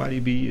 Can't nobody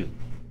be you.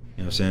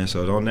 You know what I'm saying?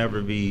 So don't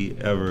ever be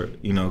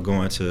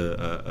going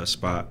to a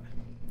spot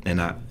and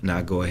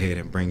not go ahead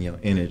and bring your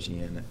energy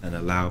and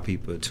allow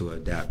people to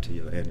adapt to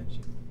your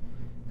energy.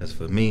 Because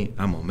for me,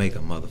 I'm going to make a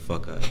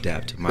motherfucker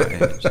adapt to my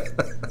energy.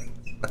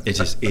 It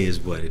just is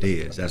what it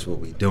is. That's what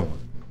we doing.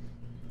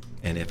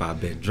 And if I've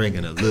been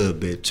drinking a little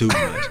bit too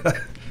much,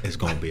 it's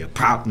going to be a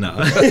problem. No.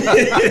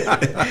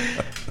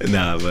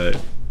 Nah,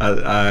 but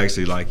I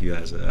actually like you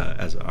as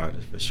an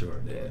artist for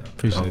sure. Yeah.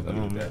 Appreciate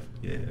that.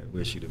 Yeah,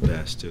 wish you the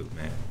best too,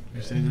 man.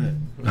 Appreciate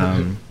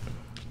that.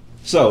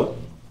 So,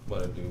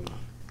 What I do.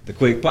 the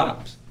quick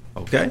pops,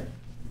 okay?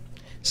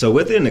 So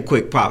within the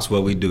quick pops,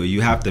 what we do,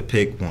 you have to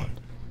pick one.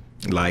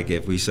 Like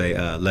if we say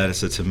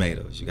lettuce or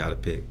tomatoes, you got to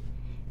pick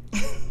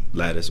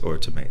lettuce or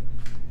tomato.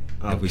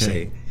 Okay. If we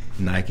say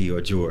Nike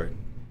or Jordan,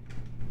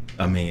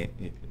 I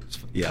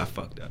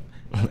fucked up.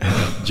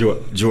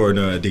 Jordan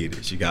or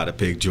Adidas, you got to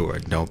pick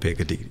Jordan. Don't pick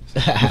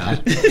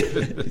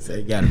Adidas. He said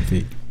you got to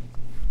pick.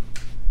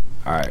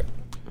 All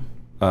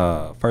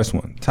right. First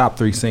one. Top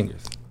 3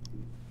 singers.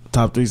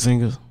 Top 3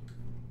 singers.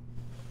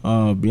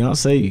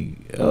 Beyonce,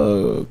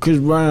 Chris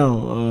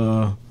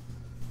Brown,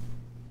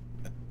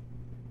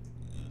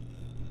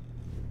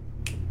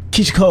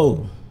 Keisha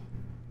Cole.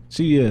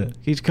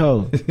 Keisha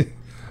Cole.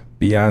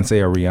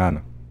 Beyonce or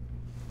Rihanna.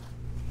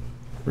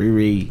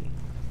 Riri.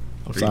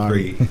 I'm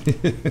sorry.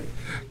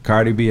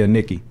 Cardi B or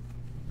Nicki.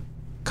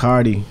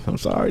 Cardi. I'm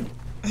sorry.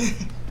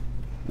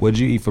 What'd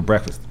you eat for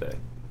breakfast today?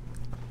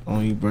 I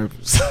don't eat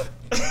breakfast.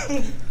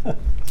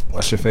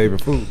 What's your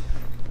favorite food?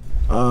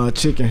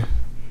 Chicken.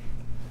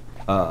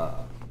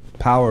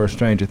 Power or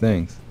Stranger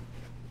Things?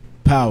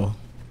 Power.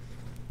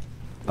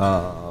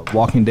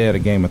 Walking Dead or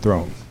Game of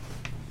Thrones?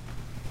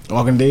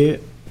 Walking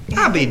Dead.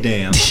 I'll be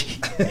damned.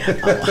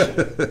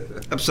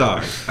 I'm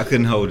sorry. I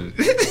couldn't hold it.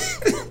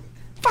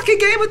 Fucking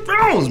Game of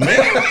Thrones,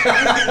 man.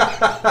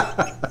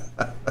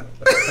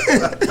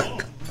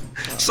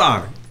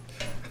 Sorry.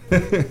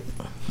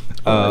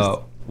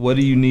 What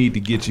do you need to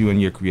get you in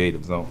your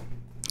creative zone?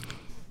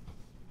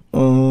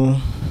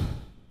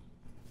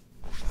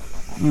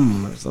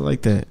 So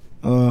like that.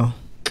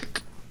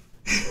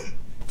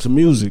 Some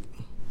music.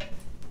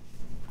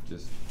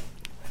 Just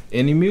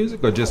any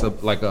music, or just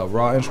like a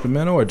raw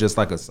instrumental, or just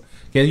like a?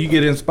 Can you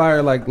get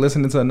inspired like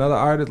listening to another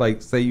artist?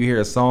 Like say you hear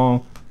a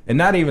song, and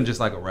not even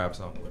just like a rap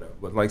song or whatever,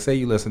 but like say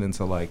you listening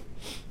to like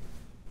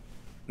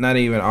not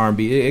even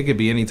R&B. It could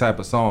be any type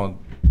of song.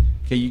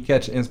 Can you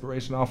catch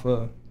inspiration off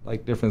of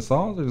like different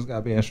songs, or just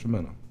gotta be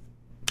instrumental?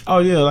 Oh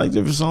yeah, like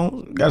different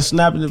songs. Got to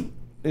snap it.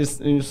 It's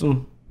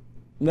some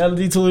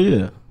melody to it.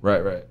 Yeah.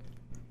 Right.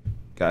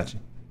 Gotcha.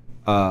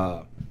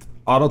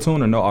 Auto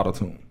tune or no auto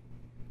tune?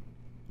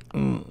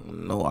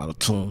 No auto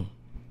tune.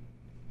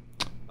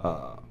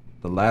 The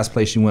last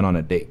place you went on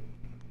a date?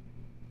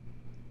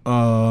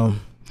 Taco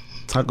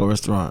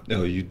restaurant.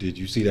 Oh, did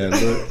you see that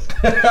look?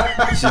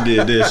 She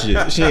did this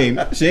shit. She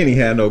ain't even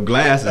had no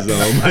glasses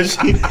on, but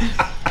she.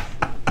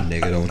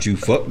 Nigga, don't you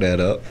fuck that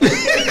up.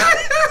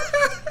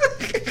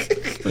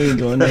 We ain't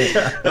doing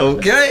that.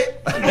 Okay.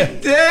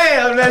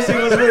 Damn, that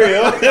shit was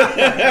real.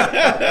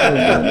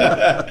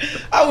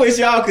 I wish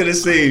y'all could have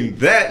seen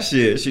that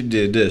shit. She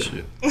did this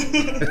shit.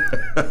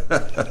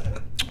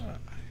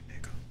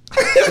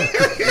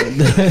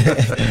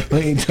 We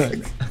ain't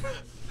doing that.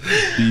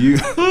 Do you?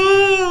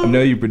 I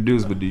know you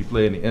produce, but do you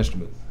play any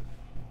instruments?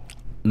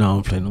 No, I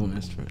don't play no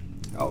instrument.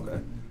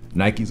 Okay.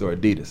 Nikes or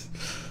Adidas?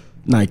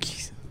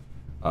 Nikes.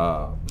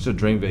 What's your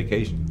dream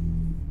vacation?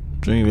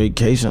 Dream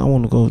vacation. I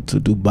want to go to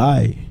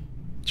Dubai.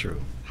 True.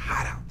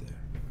 Hot out there.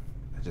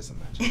 I just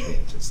imagine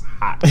being just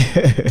hot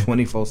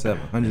 24/7.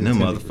 And them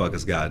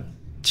motherfuckers got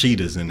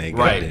cheetahs in their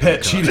right, goddamn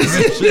pet car. cheetahs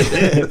and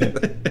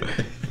shit.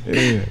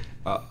 Yeah.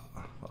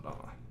 Hold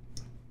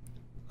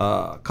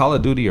on. Call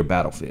of Duty or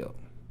Battlefield?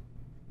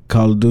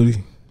 Call of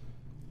Duty.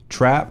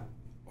 Trap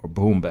or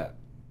boom bap?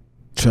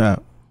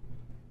 Trap.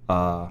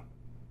 The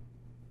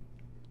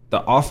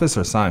Office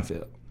or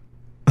Seinfeld?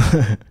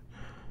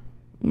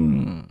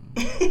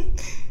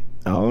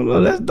 I don't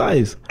know. That's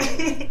nice.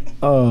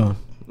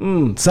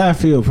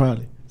 Seinfeld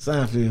probably.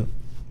 Seinfeld.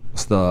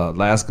 What's the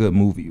last good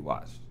movie you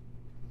watched?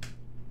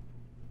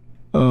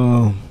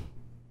 The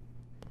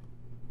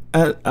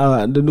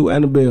new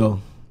Annabelle.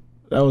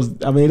 That was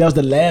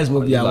the last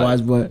movie I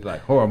watched, but you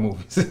like horror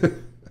movies.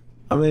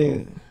 I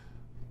mean,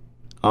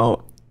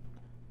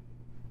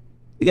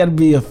 it got to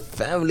be a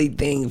family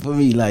thing for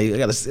me. Like I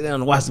got to sit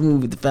down and watch the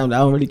movie with the family. I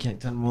don't really can't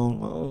turn them on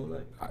my own.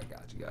 Like, I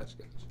got you.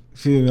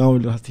 feel me? I don't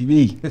really watch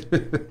TV.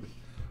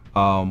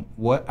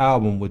 What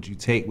album would you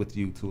take with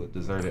you to a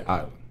deserted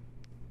island?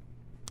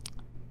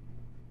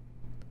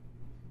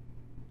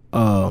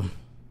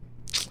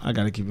 I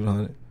gotta keep it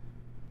on it.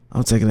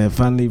 I'm taking that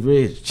Finally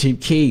Rich,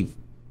 Cheap Keef.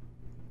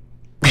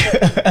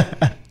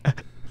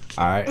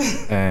 All right,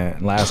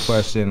 and last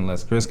question,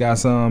 unless Chris got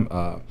some.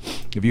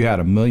 If you had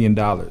 $1 million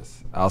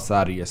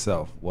outside of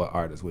yourself, what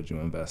artist would you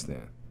invest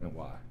in and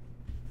why?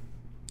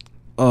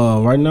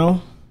 Right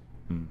now,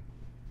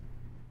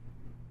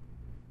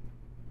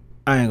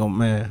 I ain't gonna,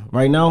 man.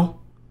 Right now,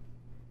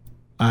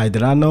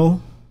 did I know?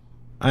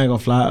 I ain't gonna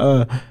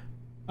fly.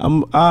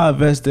 I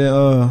invest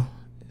in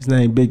his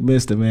name Big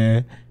Mister,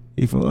 man.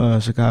 He from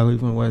Chicago. He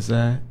from the West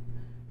Side.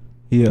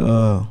 He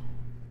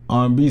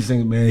R&B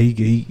singer, man.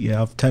 He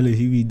I'm telling you,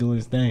 he be doing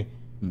his thing.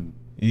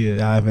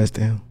 Yeah, I invest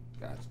in him.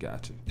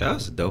 Gotcha. That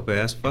was a dope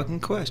ass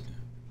fucking question.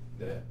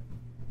 Yeah.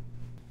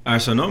 All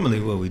right, so normally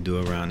what we do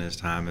around this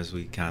time is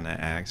we kind of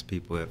ask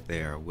people if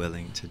they are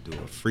willing to do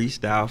a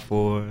freestyle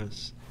for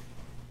us,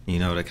 you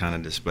know, to kind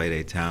of display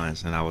their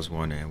talents. And I was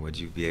wondering, would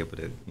you be able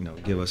to, you know,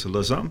 give us a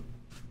little something?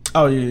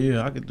 Oh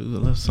yeah, I could do a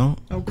little song.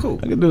 Oh, cool.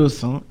 I could do a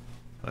song.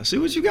 Let's see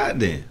what you got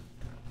then.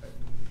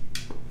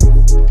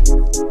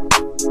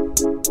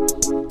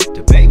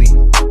 The baby.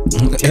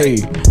 Hey.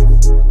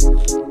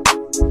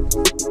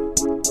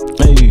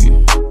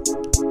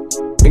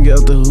 Get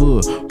out the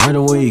hood right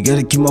away,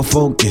 gotta keep my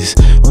focus.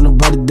 On the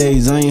brighter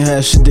days, I ain't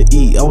had shit to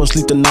eat. I would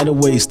sleep the night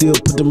away, still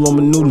put the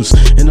ramen noodles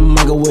in the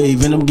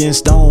microwave, and I'm getting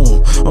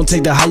stoned. Don't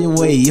take the higher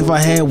way. If I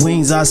had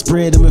wings, I'd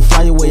spread them and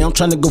fly away. I'm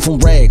trying to go from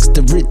rags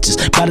to riches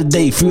by the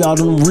day, free all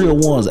them real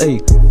ones. Hey,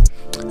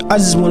 I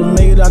just wanna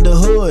make it out the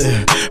hood.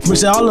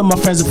 Wish all of my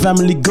friends and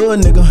family good,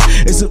 nigga.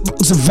 It's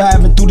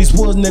surviving through these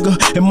woods, nigga.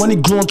 And money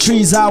growing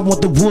trees, I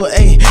want the wood,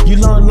 ayy. You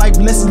learn life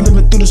lessons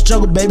living through the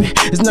struggle, baby.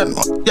 It's not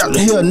out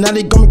here, now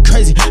they got me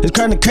crazy. It's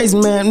kinda crazy,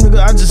 man, nigga.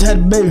 I just had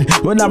a baby.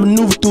 When I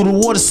maneuver through the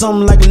water,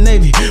 something like a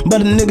Navy.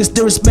 But a nigga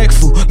still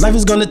respectful. Life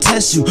is gonna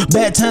test you.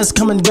 Bad times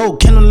come and go,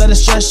 cannot let it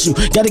stress you.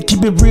 Gotta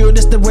keep it real,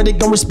 that's the way they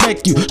gon'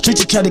 respect you. Street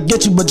try to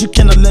get you, but you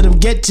cannot let them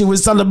get you.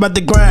 It's all about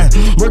the grind.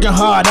 Working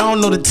hard, I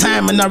don't know the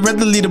time, and I'd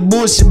rather leave the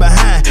bullshit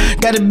behind.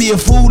 Gotta be a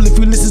fool if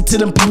you listen to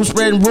them people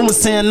spreading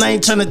rumors saying I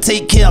ain't tryna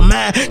take care of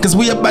mine. Cause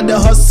we about to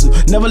hustle,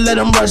 never let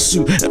them rush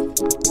you.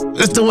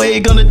 That's the way he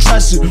gonna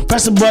trust you.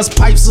 Pressure bust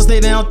pipes, so stay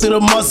down through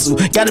the muscle.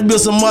 Gotta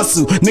build some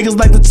muscle, niggas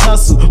like to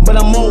tussle, but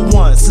I'm on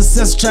one.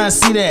 Success trying to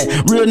see that.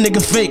 Real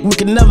nigga fake, we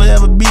can never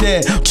ever be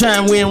that.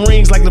 Trying to win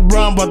rings like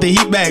LeBron brought the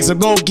heat back. So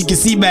go kick your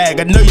seat back,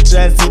 I know you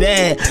trying to see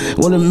that.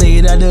 Wanna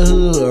make it out the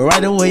hood,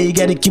 right away,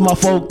 gotta keep my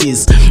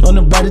focus. On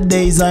the brighter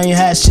days, I ain't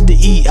had shit to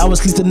eat. I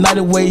was sleep the night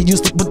away,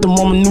 used to put them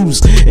on my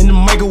news in the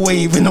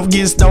microwave, and I'm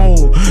getting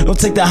stoned. Don't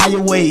take the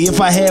higher way,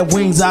 if I had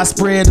wings, I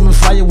spread them and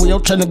fly away.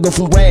 I'm trying to go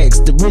from rags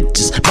to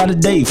riches by the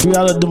day. Free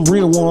all of them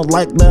real ones,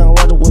 like down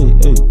right away.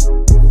 Hey.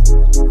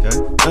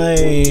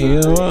 Hey,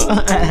 you know.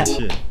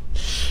 Shit.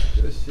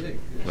 Good shit.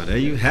 Well, there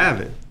you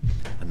have it.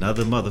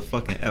 Another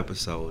motherfucking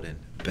episode in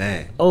the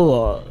bag.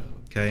 Oh.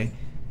 Okay.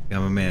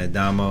 Got my man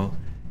Damo.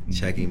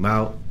 Check him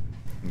out.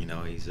 You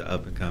know, he's an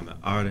up and coming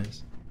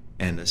artist.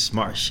 And the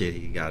smart shit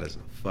he got is a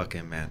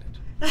fucking manager.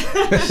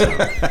 So,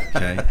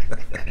 okay.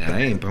 And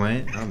I ain't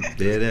playing. I'm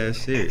dead ass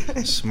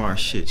serious. Smart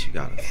shit, you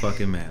got a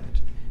fucking manager.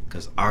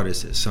 Cause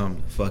artists is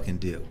something to fucking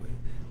deal with.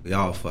 We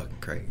all fucking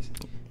crazy.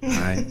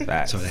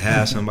 Alright? So to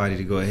have somebody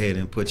to go ahead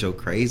and put your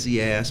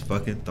crazy ass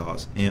fucking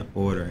thoughts in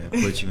order and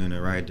put you in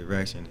the right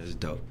direction is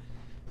dope.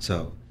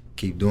 So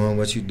keep doing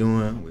what you're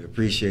doing. We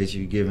appreciate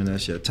you giving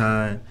us your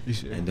time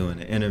and doing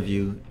the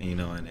interview, you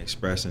know, and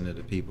expressing to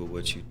the people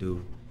what you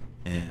do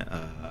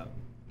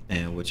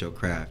and what your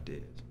craft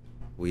is.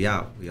 We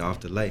out. We off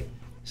the lake.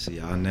 See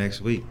y'all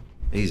next week.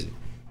 Easy.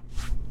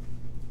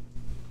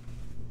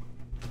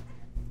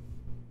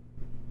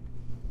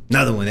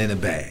 Another one in the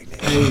bag.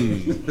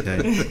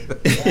 Okay.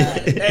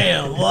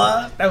 Damn,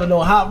 what? That was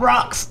no hot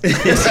rocks. Yeah.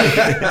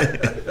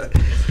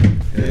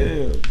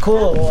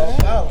 Cool.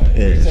 Wow.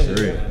 Yeah, for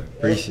real.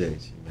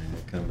 Appreciate you, man,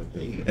 coming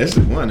through. It's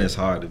the one that's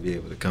hard to be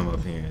able to come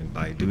up here and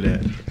like do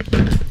that.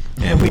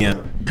 And we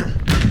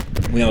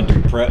don't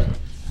do prep.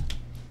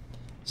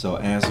 So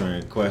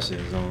answering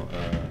questions on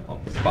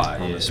the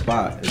spot. On the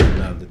spot is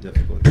another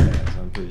difficult task. I'm pretty